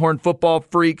you Longhorn football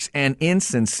freaks, and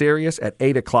Ensign Sirius at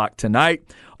 8 o'clock tonight.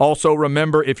 Also,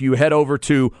 remember, if you head over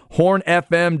to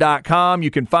hornfm.com, you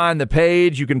can find the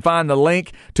page, you can find the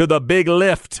link to the Big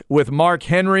Lift with Mark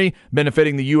Henry,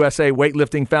 benefiting the USA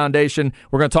Weightlifting Foundation.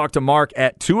 We're going to talk to Mark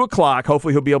at 2 o'clock.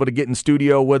 Hopefully, he'll be able to get in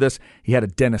studio with us. He had a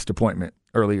dentist appointment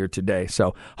earlier today,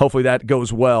 so hopefully that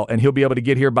goes well, and he'll be able to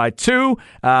get here by 2,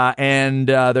 and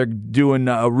they're doing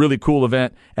a really cool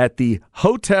event at the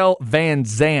Hotel Van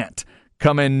Zant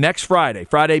coming next Friday,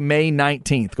 May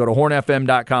 19th. Go to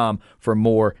hornfm.com for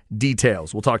more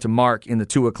details. We'll talk to Mark in the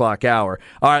 2 o'clock hour.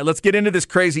 All right, let's get into this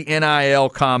crazy NIL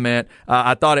comment.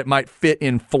 I thought it might fit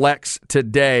in flex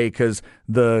today because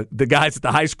the guys at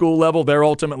the high school level, they're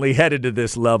ultimately headed to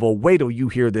this level. Wait till you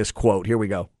hear this quote. Here we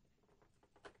go.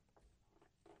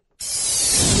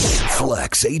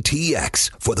 Flex ATX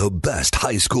for the best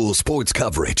high school sports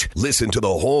coverage. Listen to the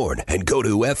Horn and go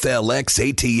to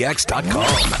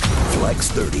FLXATX.com.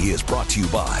 Flex 30 is brought to you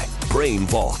by Brain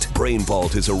Vault. Brain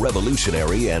Vault is a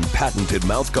revolutionary and patented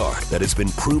mouthguard that has been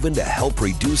proven to help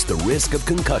reduce the risk of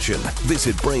concussion.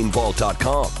 Visit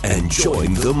BrainVault.com and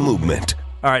join the movement.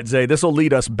 All right, Zay, this will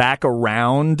lead us back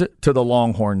around to the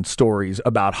Longhorn stories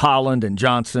about Holland and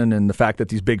Johnson and the fact that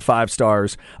these big 5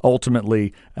 stars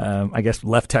ultimately, I guess,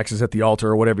 left Texas at the altar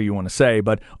or whatever you want to say,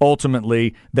 but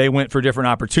ultimately they went for different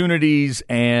opportunities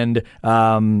and,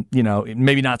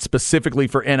 maybe not specifically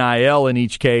for NIL in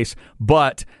each case,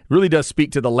 but really does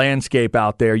speak to the landscape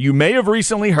out there. You may have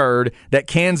recently heard that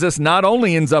Kansas not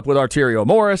only ends up with Arterio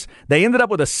Morris, they ended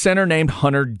up with a center named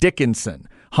Hunter Dickinson.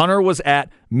 Hunter was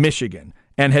at Michigan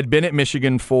and had been at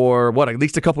Michigan for, at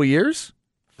least a couple of years?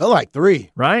 Felt like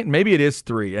 3. Right? Maybe it is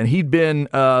 3. And he'd been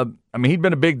a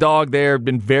big dog there,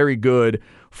 been very good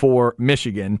for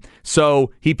Michigan.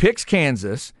 So he picks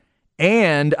Kansas,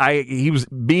 and he was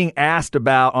being asked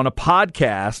about, on a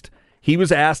podcast, he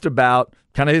was asked about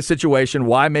kind of his situation,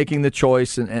 why making the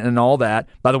choice and all that.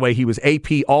 By the way, he was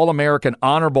AP All-American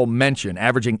honorable mention,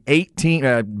 averaging 19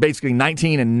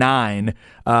 and 9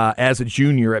 as a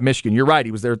junior at Michigan. You're right,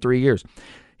 he was there 3 years.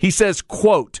 He says,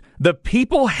 quote, "The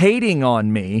people hating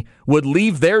on me would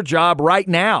leave their job right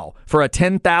now for a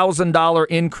 $10,000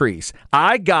 increase.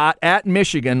 I got at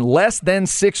Michigan less than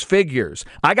 6 figures.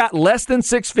 I got less than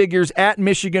 6 figures at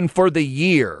Michigan for the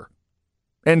year."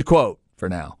 End quote for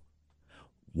now.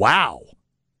 Wow.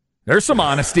 There's some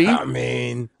honesty.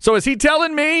 So is he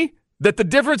telling me that the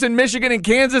difference in Michigan and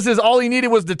Kansas is all he needed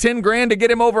was the $10,000 to get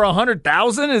him over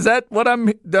 100,000? Is that what am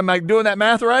I doing that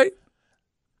math right?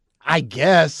 I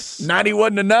guess 90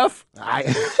 wasn't enough.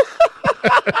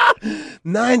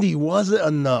 90 wasn't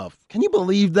enough. Can you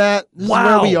believe that? This Wow.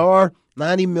 is where we are.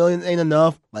 90 million ain't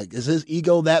enough. Like, is his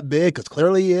ego that big? Because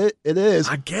clearly it is.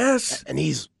 I guess. And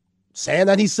he's saying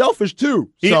that he's selfish too.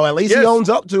 So at least he owns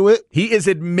up to it. He is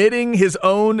admitting his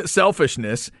own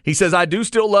selfishness. He says, I do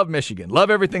still love Michigan. Love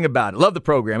everything about it. Love the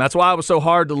program. That's why it was so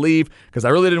hard to leave, because I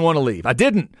really didn't want to leave. I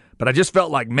didn't, but I just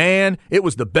felt like, man, it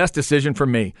was the best decision for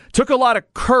me. Took a lot of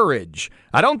courage.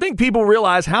 I don't think people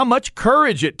realize how much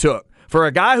courage it took. For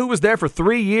a guy who was there for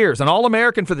 3 years, an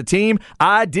All-American for the team,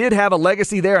 I did have a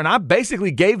legacy there, and I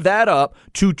basically gave that up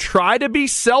to try to be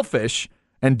selfish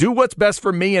and do what's best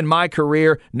for me in my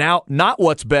career. Now, not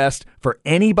what's best for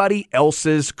anybody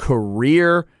else's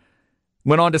career.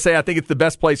 Went on to say, I think it's the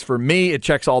best place for me. It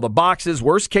checks all the boxes.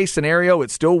 Worst case scenario, it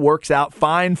still works out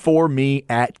fine for me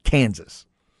at Kansas.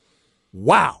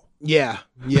 Wow. Yeah.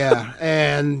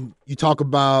 And you talk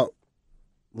about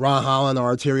Ron Holland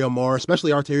or Arterio Morris,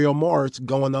 especially Arterio Morris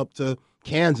going up to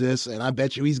Kansas, and I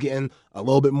bet you he's getting a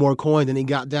little bit more coin than he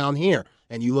got down here.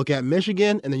 And you look at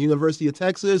Michigan and the University of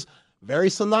Texas,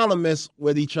 very synonymous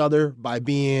with each other by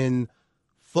being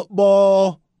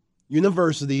football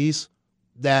universities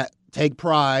that take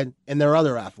pride in their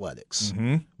other athletics.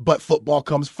 Mm-hmm. But football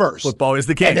comes first. Football is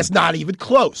the king. And it's not even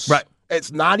close. Right.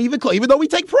 It's not even close. Even though we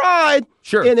take pride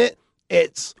in it,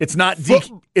 it's not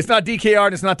DKR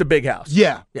and it's not the big house.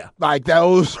 Yeah. Like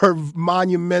those are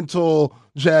monumental,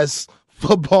 just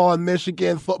football in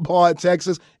Michigan, football in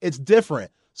Texas. It's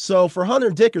different. So for Hunter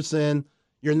Dickinson,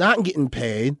 you're not getting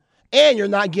paid. And you're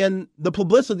not getting the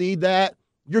publicity that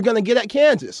you're going to get at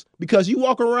Kansas, because you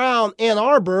walk around Ann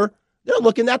Arbor, they're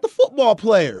looking at the football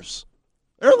players.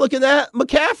 They're looking at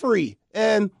McCaffrey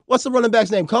And what's the running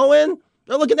back's name? Cohen?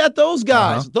 They're looking at those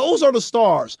guys. Those are the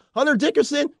stars. Hunter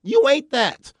Dickerson, you ain't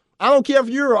that. I don't care if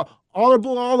you're a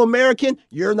honorable All-American,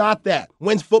 you're not that.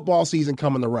 When's football season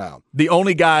coming around? The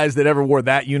only guys that ever wore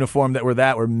that uniform that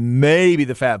were maybe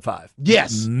the Fab Five.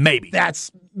 Yes. Maybe.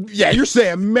 You're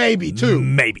saying maybe, too.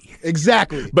 Maybe.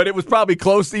 Exactly. But it was probably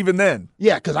close even then.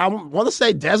 Yeah, because I want to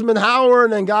say Desmond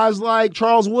Howard and guys like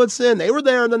Charles Woodson, they were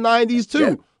there in the 90s, too.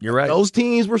 Yeah, you're right. Those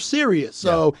teams were serious.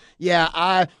 So,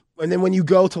 and then when you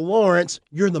go to Lawrence,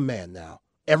 you're the man now.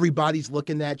 Everybody's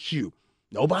looking at you.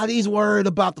 Nobody's worried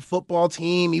about the football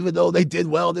team, even though they did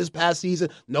well this past season.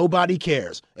 Nobody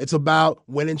cares. It's about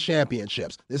winning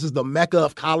championships. This is the mecca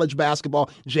of college basketball.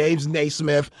 James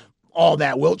Naismith, all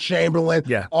that, Wilt Chamberlain,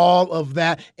 all of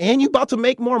that. And you about to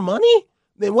make more money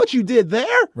than what you did there?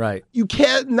 Right. You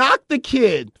can't knock the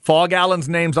kid. Fog Allen's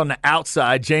name's on the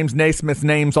outside, James Naismith's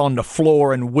name's on the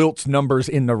floor, and Wilt's numbers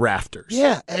in the rafters.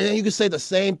 Yeah, and then you can say the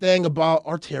same thing about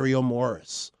Arterio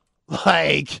Morris.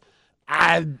 Like,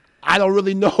 I don't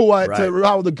really know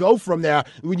how to go from there.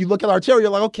 When you look at Arterio, you're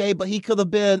like, okay, but he could have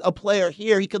been a player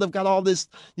here. He could have got all this,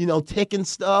 tick and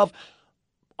stuff.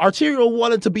 Arterio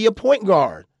wanted to be a point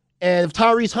guard. And if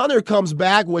Tyrese Hunter comes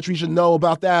back, which we should know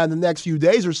about that in the next few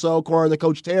days or so, according to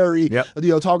Coach Terry,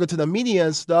 talking to the media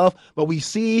and stuff. But we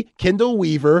see Kendall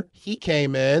Weaver, he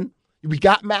came in. We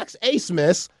got Max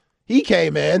Asmus, he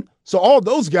came in. So all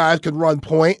those guys could run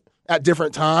point at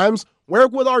different times. Where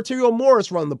would Arterio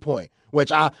Morris run the point?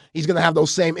 Which he's going to have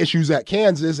those same issues at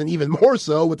Kansas, and even more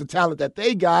so with the talent that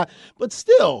they got. But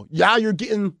still, you're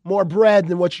getting more bread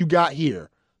than what you got here.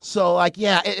 So,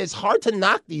 it's hard to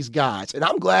knock these guys. And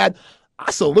I'm glad. I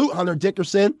salute Hunter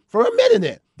Dickerson for admitting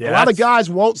it. A lot of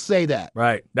guys won't say that.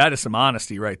 Right. That is some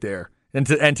honesty right there. And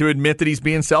to admit that he's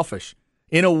being selfish.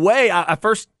 In a way, I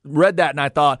first read that and I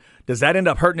thought, does that end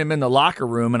up hurting him in the locker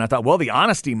room? And I thought, well, the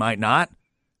honesty might not.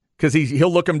 Because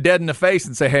he'll look him dead in the face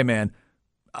and say, hey, man,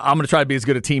 I'm going to try to be as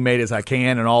good a teammate as I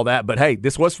can and all that. But, hey,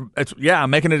 I'm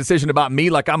making a decision about me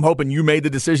like I'm hoping you made the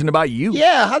decision about you.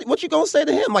 Yeah, what you going to say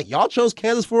to him? Like, y'all chose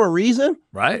Kansas for a reason?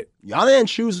 Right. Y'all didn't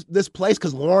choose this place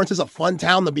because Lawrence is a fun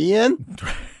town to be in?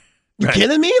 You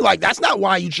kidding me? Like, that's not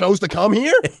why you chose to come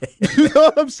here. You know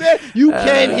what I'm saying? You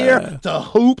came here to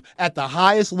hoop at the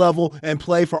highest level and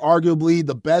play for arguably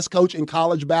the best coach in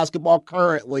college basketball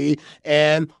currently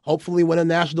and hopefully win a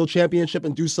national championship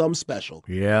and do something special.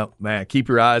 Yeah, man. Keep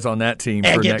your eyes on that team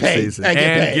for next season.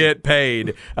 And get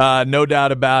paid. No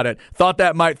doubt about it. Thought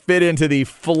that might fit into the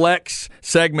flex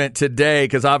segment today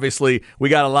because obviously we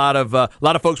got a lot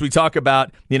of folks we talk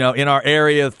about, in our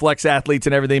area, flex athletes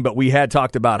and everything, but we had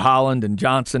talked about Holland and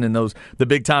Johnson and the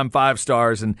big time 5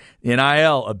 stars, and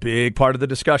NIL, a big part of the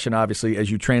discussion, obviously, as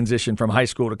you transition from high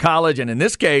school to college, and in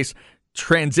this case,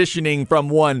 transitioning from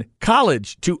one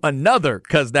college to another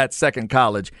because that second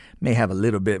college may have a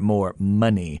little bit more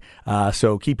money.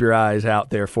 So keep your eyes out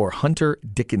there for Hunter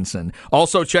Dickinson.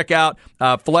 Also, check out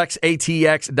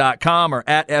flexatx.com or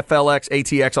at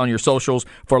FLXATX on your socials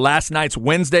for last night's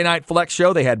Wednesday night Flex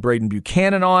show. They had Braden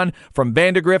Buchanan on from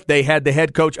Vandegrift. They had the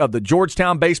head coach of the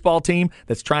Georgetown baseball team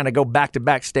that's trying to go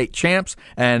back-to-back state champs.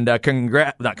 And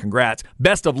congrats.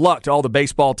 Best of luck to all the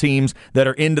baseball teams that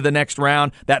are into the next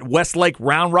round. That Westlake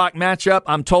Round Rock matchup,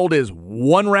 I'm told, is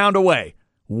one round away.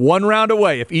 One round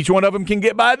away. If each one of them can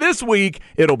get by this week,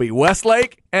 it'll be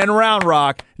Westlake and Round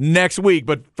Rock next week.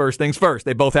 But first things first,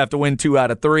 they both have to win 2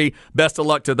 out of 3. Best of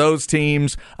luck to those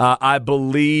teams. I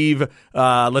believe,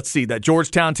 that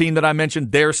Georgetown team that I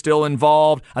mentioned, they're still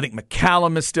involved. I think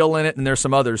McCallum is still in it, and there's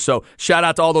some others. So shout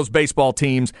out to all those baseball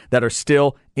teams that are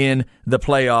still in the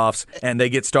playoffs, and they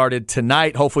get started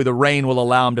tonight. Hopefully the rain will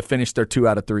allow them to finish their 2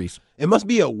 out of 3s. It must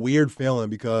be a weird feeling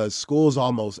because school's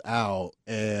almost out,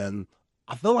 and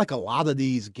I feel like a lot of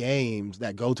these games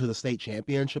that go to the state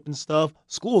championship and stuff,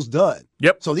 school's done.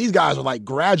 Yep. So these guys are like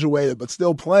graduated but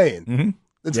still playing. Mm-hmm.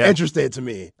 It's interesting to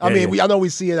me. I know we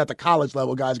see it at the college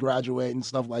level, guys graduate and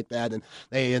stuff like that, and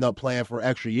they end up playing for an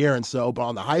extra year and so. But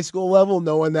on the high school level,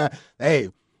 knowing that, hey,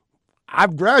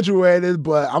 I've graduated,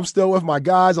 but I'm still with my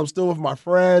guys. I'm still with my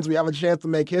friends. We have a chance to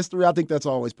make history. I think that's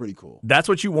always pretty cool. That's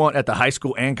what you want at the high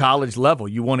school and college level.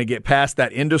 You want to get past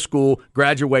that end of school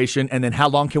graduation, and then how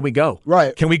long can we go?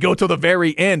 Right. Can we go till the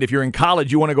very end? If you're in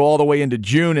college, you want to go all the way into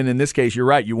June, and in this case, you're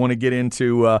right. You want to get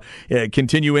into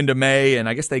continue into May, and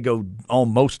I guess they go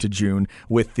almost to June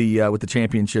with the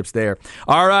championships there.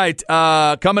 All right,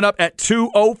 coming up at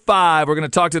 2:05, we're going to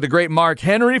talk to the great Mark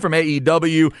Henry from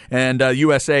AEW and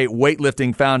USA Weightlifting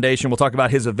Weightlifting Foundation. We'll talk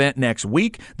about his event next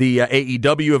week, the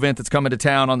AEW event that's coming to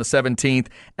town on the 17th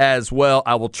as well.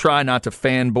 I will try not to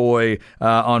fanboy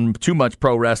on too much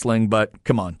pro wrestling, but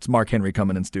come on, it's Mark Henry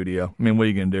coming in studio. I mean, what are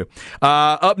you going to do?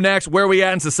 Up next, where we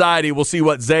at in society? We'll see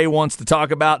what Zay wants to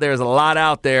talk about. There's a lot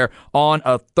out there on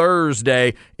a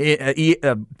Thursday.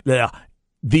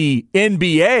 The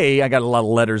NBA, I got a lot of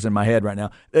letters in my head right now.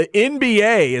 The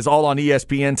NBA is all on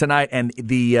ESPN tonight, and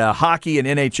the hockey and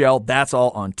NHL, that's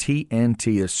all on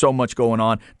TNT. There's so much going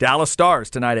on. Dallas Stars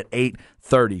tonight at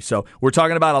 8:30. So we're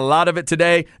talking about a lot of it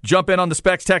today. Jump in on the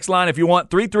Specs text line if you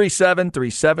want,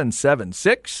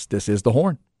 337-3776. This is The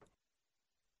Horn.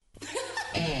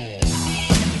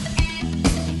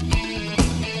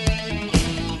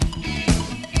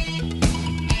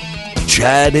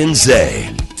 Chad and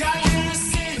Zay.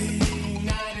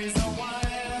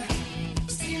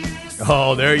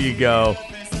 Oh, there you go.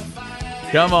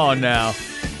 Come on now.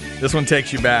 This one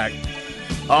takes you back.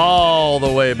 All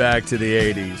the way back to the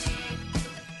 80s.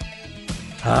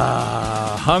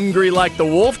 Hungry Like the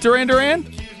Wolf, Duran Duran?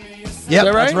 Yeah,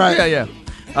 right? that's right. Yeah.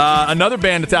 Another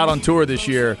band that's out on tour this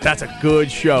year. That's a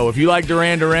good show. If you like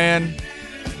Duran Duran,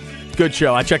 good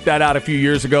show. I checked that out a few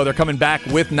years ago. They're coming back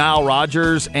with Nile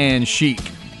Rodgers and Chic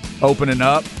opening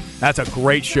up. That's a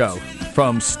great show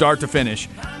from start to finish.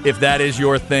 If that is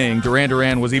your thing, Duran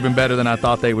Duran was even better than I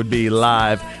thought they would be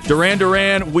live. Duran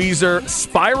Duran, Weezer,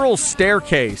 Spiral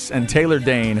Staircase, and Taylor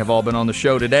Dane have all been on the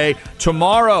show today.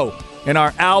 Tomorrow, in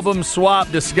our album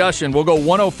swap discussion, we'll go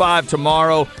 105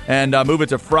 tomorrow and move it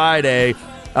to Friday.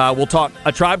 We'll talk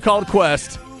A Tribe Called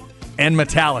Quest and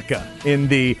Metallica in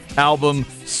the album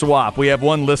swap. We have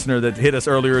one listener that hit us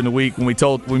earlier in the week when we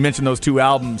mentioned those two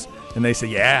albums, and they said,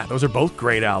 yeah, those are both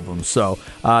great albums. So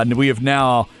we have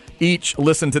now each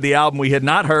listened to the album we had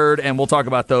not heard, and we'll talk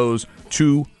about those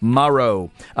tomorrow.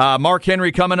 Mark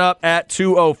Henry coming up at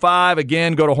 2:05.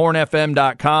 Again, go to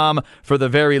hornfm.com for the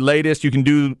very latest. You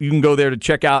can go there to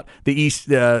check out the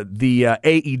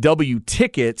AEW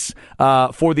tickets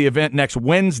for the event next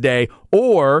Wednesday,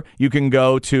 or you can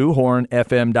go to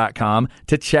hornfm.com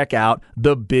to check out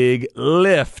the Big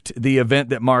Lift, the event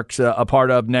that Mark's a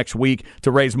part of next week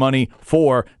to raise money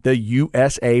for the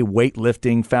USA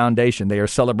Weightlifting Foundation. They are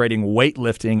celebrating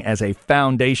weightlifting as a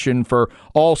foundation for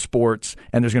all sports,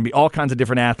 and there's going to be all kinds of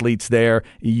different athletes there.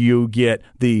 You get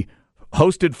the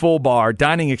hosted full bar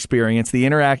dining experience, the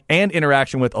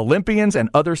interaction with Olympians and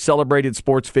other celebrated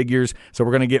sports figures. So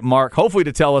we're going to get Mark hopefully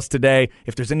to tell us today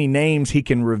if there's any names he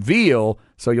can reveal,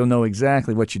 so you'll know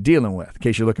exactly what you're dealing with in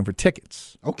case you're looking for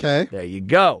tickets. Okay. There you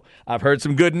go. I've heard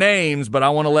some good names, but I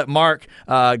want to let Mark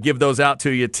give those out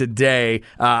to you today.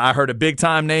 I heard a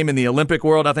big-time name in the Olympic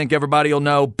world I think everybody will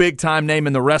know, big-time name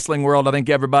in the wrestling world I think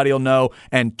everybody will know,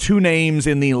 and two names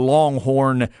in the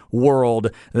Longhorn world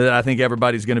that I think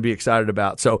everybody's going to be excited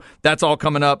about. So that's all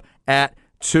coming up at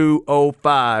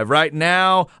 2:05. Right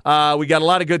now, we got a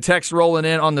lot of good text rolling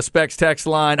in on the Specs text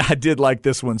line. I did like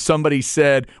this one. Somebody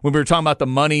said, when we were talking about the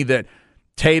money that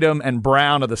Tatum and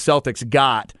Brown of the Celtics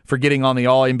got for getting on the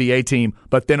All-NBA team,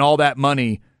 but then all that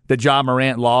money that Ja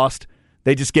Morant lost,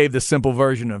 they just gave the simple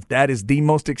version of, that is the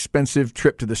most expensive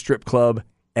trip to the strip club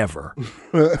ever.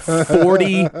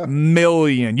 $40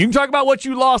 million. You can talk about what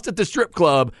you lost at the strip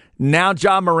club. Now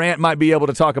Ja Morant might be able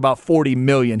to talk about $40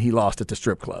 million he lost at the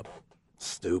strip club.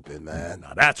 Stupid, man.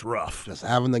 Now that's rough. Just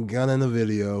having the gun in the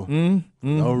video.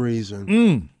 No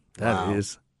reason. That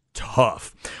is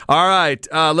tough. All right,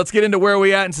 let's get into where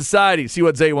we at in society. See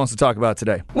what Zay wants to talk about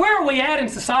today. Where are we at in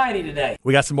society today?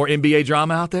 We got some more NBA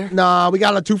drama out there? Nah, we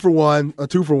got a two for one.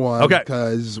 Okay.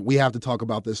 Because we have to talk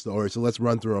about this story, so let's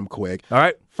run through them quick. All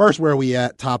right. First, where we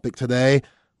at topic today.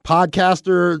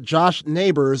 Podcaster Josh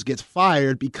Neighbors gets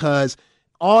fired because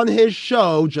on his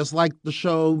show, just like the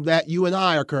show that you and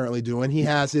I are currently doing, he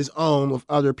has his own with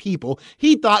other people.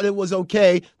 He thought it was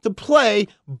okay to play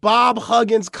Bob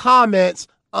Huggins' comments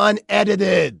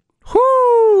unedited.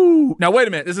 Whoo! Now, wait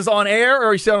a minute. Is this on air or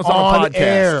are you saying it's on a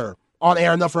podcast? On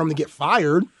air enough for him to get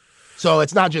fired. So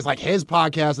it's not just like his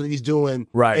podcast that he's doing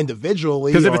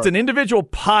individually. Because if it's an individual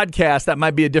podcast, that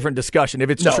might be a different discussion.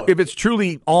 If it's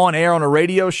truly on air on a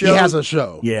radio show. He has a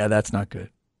show. Yeah, that's not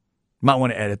good. Might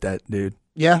want to edit that, dude.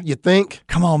 Yeah, you think?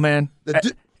 Come on, man.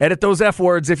 Edit those F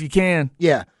words if you can.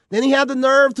 Yeah. Then he had the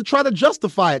nerve to try to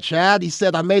justify it, Chad. He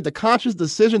said, I made the conscious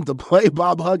decision to play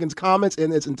Bob Huggins' comments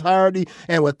in its entirety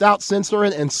and without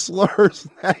censoring and slurs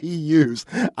that he used.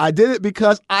 I did it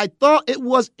because I thought it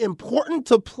was important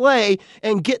to play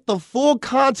and get the full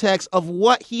context of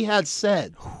what he had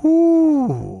said.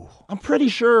 Ooh. I'm pretty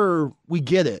sure we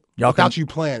get it Y'all without can- you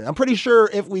playing it. I'm pretty sure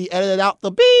if we edited out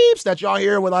the beeps that y'all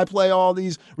hear when I play all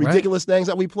these ridiculous things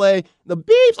that we play, the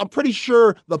beeps, I'm pretty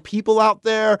sure the people out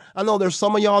there, I know there's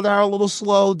some of y'all that are a little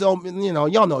slow. Y'all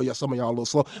know some of y'all are a little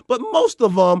slow. But most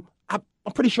of them,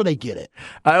 I'm pretty sure they get it.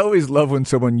 I always love when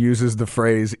someone uses the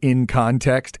phrase in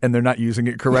context and they're not using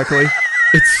it correctly.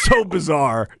 It's so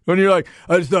bizarre. When you're like,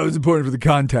 I just thought it was important for the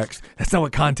context. That's not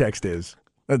what context is.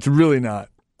 That's really not.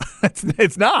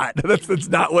 It's not. That's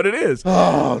not what it is.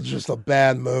 Oh, just a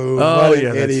bad move. Oh, What an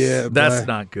yeah. idiot. That's but-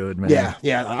 not good, man.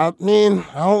 Yeah. I mean,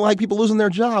 I don't like people losing their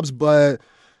jobs, but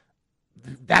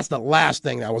that's the last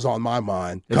thing that was on my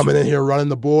mind. Coming in here running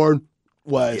the board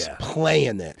was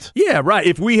playing it. Yeah, right.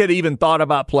 If we had even thought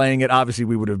about playing it, obviously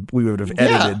we would have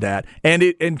edited that. And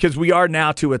because we are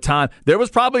now to a time, there was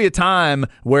probably a time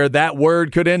where that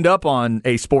word could end up on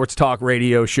a sports talk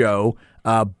radio show,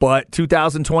 but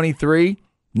 2023,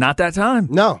 not that time.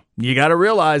 No. You got to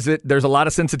realize it. There's a lot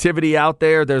of sensitivity out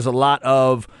there. There's a lot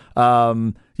of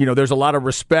there's a lot of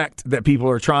respect that people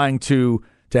are trying to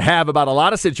have about a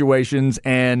lot of situations,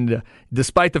 and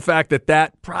despite the fact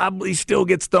that probably still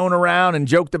gets thrown around and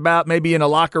joked about maybe in a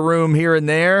locker room here and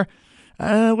there,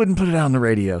 I wouldn't put it out on the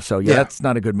radio. So, that's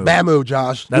not a good move. Bad move,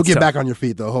 Josh. You'll That's get tough. back on your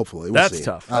feet, though, hopefully. We'll That's see.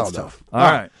 tough. I don't That's know. tough. All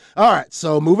right. All right,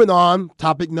 so moving on,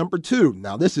 topic number 2.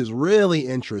 Now, this is really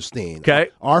interesting.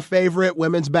 Okay. Our favorite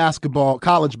women's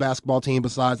college basketball team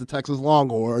besides the Texas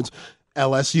Longhorns,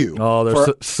 LSU. Oh,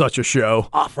 they're such a show.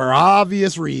 For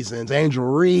obvious reasons. Angel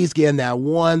Reese getting that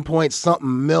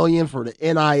 1-point-something million for the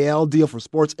NIL deal for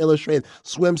Sports Illustrated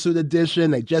swimsuit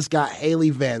edition. They just got Haley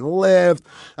Van Lift.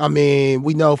 I mean,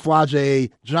 we know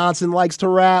Flajay Johnson likes to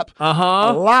rap.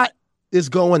 A lot is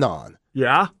going on.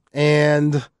 Yeah.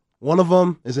 And one of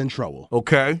them is in trouble.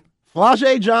 Okay.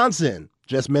 Flajay Johnson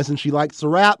just mentioned she likes to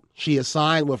rap. She is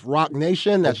signed with Rock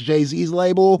Nation. That's Jay-Z's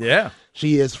label. Yeah.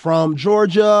 She is from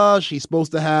Georgia. She's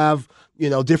supposed to have,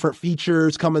 different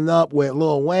features coming up with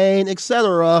Lil Wayne,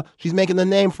 etc. She's making a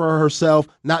name for herself,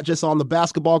 not just on the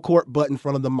basketball court, but in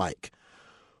front of the mic.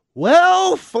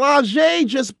 Well, Flajay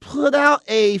just put out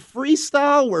a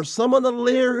freestyle where some of the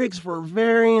lyrics were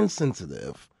very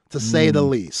insensitive, to say the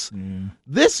least.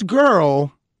 This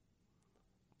girl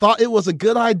thought it was a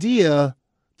good idea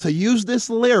to use this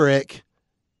lyric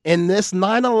in this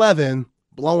 9/11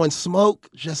 blowing smoke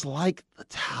just like the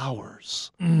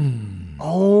towers.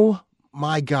 Oh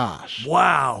my gosh.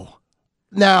 Wow.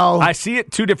 Now, I see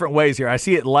it two different ways here. I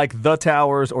see it like the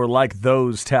towers or like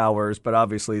those towers, but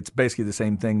obviously it's basically the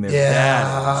same thing there.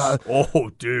 Yeah.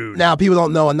 Oh, dude. now people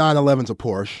don't know a 911's a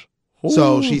Porsche.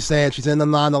 So she's saying she's in the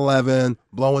 911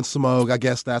 blowing smoke. I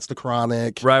guess that's the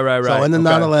Chronic. Right. So in the Okay.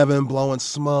 911 blowing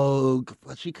smoke,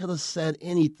 but she could have said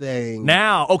anything.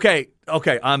 Now, okay.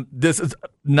 This is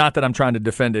not that I'm trying to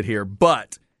defend it here,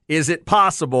 but is it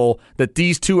possible that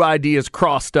these two ideas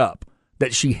crossed up?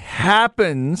 That she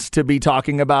happens to be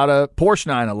talking about a Porsche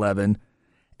 911,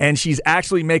 and she's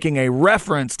actually making a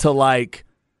reference to like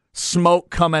smoke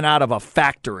coming out of a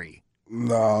factory,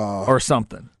 No. or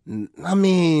something. I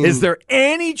mean, Is there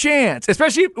any chance?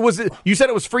 Especially, you said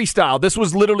it was freestyle. This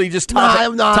was literally just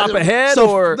top ahead, so,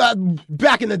 or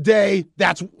back in the day,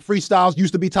 that's freestyles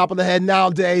used to be top of the head.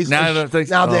 Nowadays,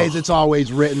 it's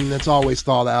always written. It's always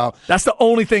thought out. that's the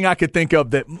only thing I could think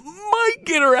of that might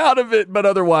get her out of it. But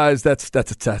otherwise, that's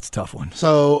a tough one.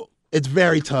 So it's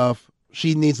very tough.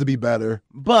 She needs to be better.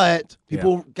 But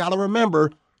people got to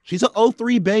remember, she's an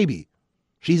 03 baby.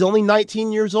 She's only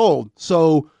 19 years old.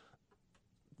 So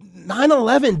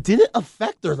 9/11 didn't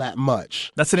affect her that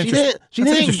much. That's an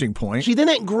interesting point. She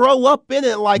didn't grow up in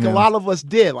it like a lot of us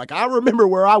did. Like, I remember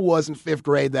where I was in 5th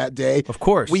grade that day. Of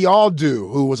course. We all do,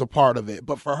 who was a part of it.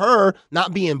 But for her,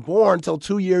 not being born until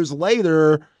 2 years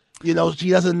later, she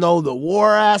doesn't know the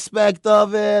war aspect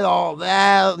of it, all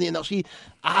that.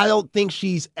 I don't think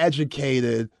she's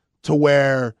educated to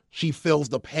where she feels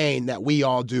the pain that we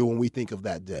all do when we think of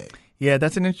that day. Yeah,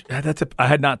 I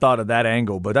had not thought of that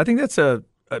angle, but I think that's an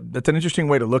interesting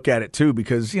way to look at it too,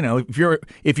 because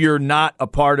if you're not a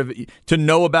part of it, to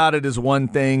know about it is one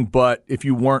thing, but if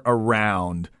you weren't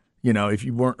around, if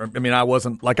you weren't, I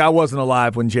wasn't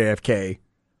alive when JFK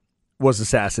was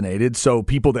assassinated, so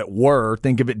people that were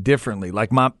think of it differently.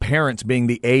 Like my parents being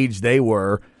the age they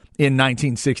were in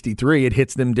 1963, it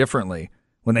hits them differently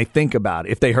when they think about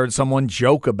it. If they heard someone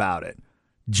joke about it,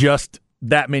 just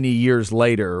that many years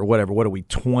later or whatever, what are we,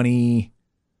 20?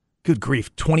 Good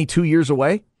grief, 22 years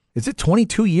away? Is it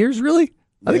 22 years, really?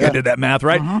 I think I did that math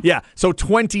right. Yeah, so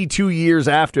 22 years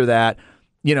after that,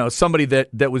 somebody that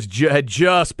had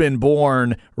just been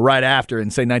born right after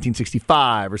in, say,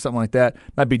 1965 or something like that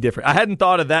might be different. I hadn't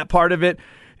thought of that part of it.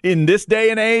 in this day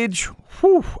and age,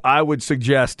 I would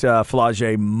suggest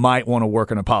Flage might want to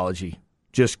work an apology.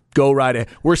 Just go right ahead.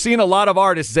 We're seeing a lot of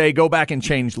artists, Zay, go back and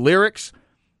change lyrics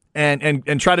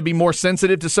and try to be more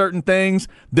sensitive to certain things.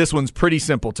 This one's pretty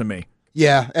simple to me.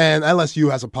 Yeah, and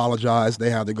LSU has apologized. They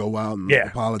had to go out and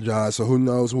apologize. So who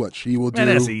knows what she will do. And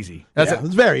that's easy. It's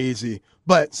very easy.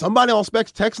 But somebody on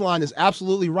Specs text line is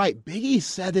absolutely right. Biggie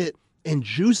said it in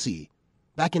Juicy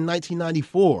back in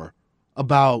 1994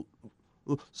 about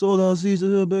so down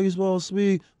season the biggest ball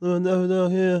speak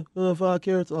here 5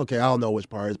 carats. Okay, I don't know which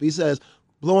part it is, but he says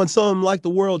blowing something like the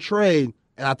World Trade,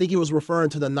 and I think he was referring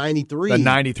to the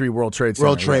 93 World Trade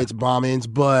Center, Trades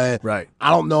bombings, but I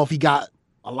don't know if he got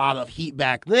a lot of heat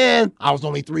back then. I was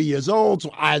only 3 years old,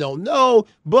 so I don't know.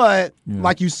 But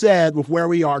like you said, with where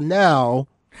we are now,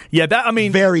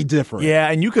 very different. Yeah,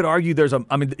 and you could argue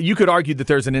that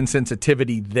there's an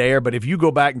insensitivity there, but if you go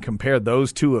back and compare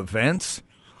those two events,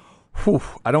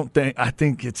 it's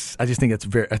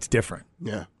different.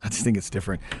 Yeah. I just think it's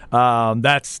different.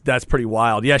 That's pretty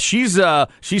wild. Yeah, she's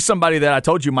somebody that I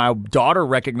told you my daughter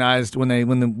recognized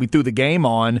when we threw the game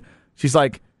on. She's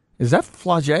like, "Is that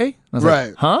Flage?" I was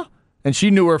like, "Huh?" And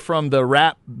she knew her from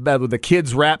the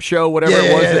kids' rap show, whatever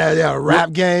it was.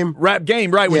 Rap game. Rap game,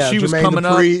 right, when she was coming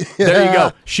up. There you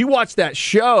go. She watched that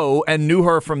show and knew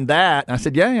her from that. And I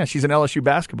said, yeah, she's an LSU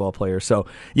basketball player. So,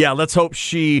 yeah, let's hope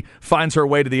she finds her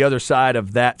way to the other side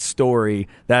of that story.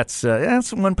 That's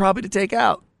one probably to take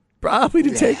out.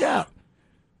 Take out.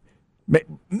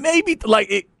 Maybe,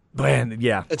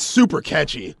 It's super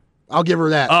catchy. I'll give her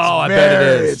that. Oh, I bet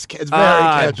it is. It's very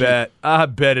catchy. I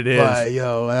bet it is. But,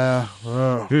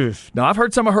 No, I've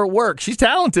heard some of her work. She's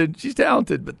talented,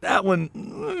 but that one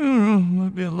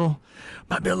might be a little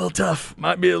tough.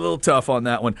 Might be a little tough on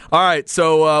that one. All right,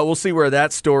 so we'll see where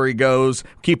that story goes.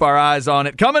 Keep our eyes on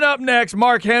it. Coming up next,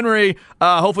 Mark Henry,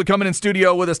 hopefully coming in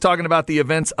studio with us, talking about the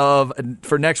events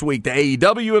for next week, the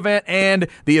AEW event and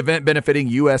the event benefiting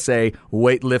USA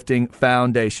Weightlifting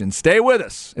Foundation. Stay with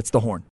us. It's The Horn.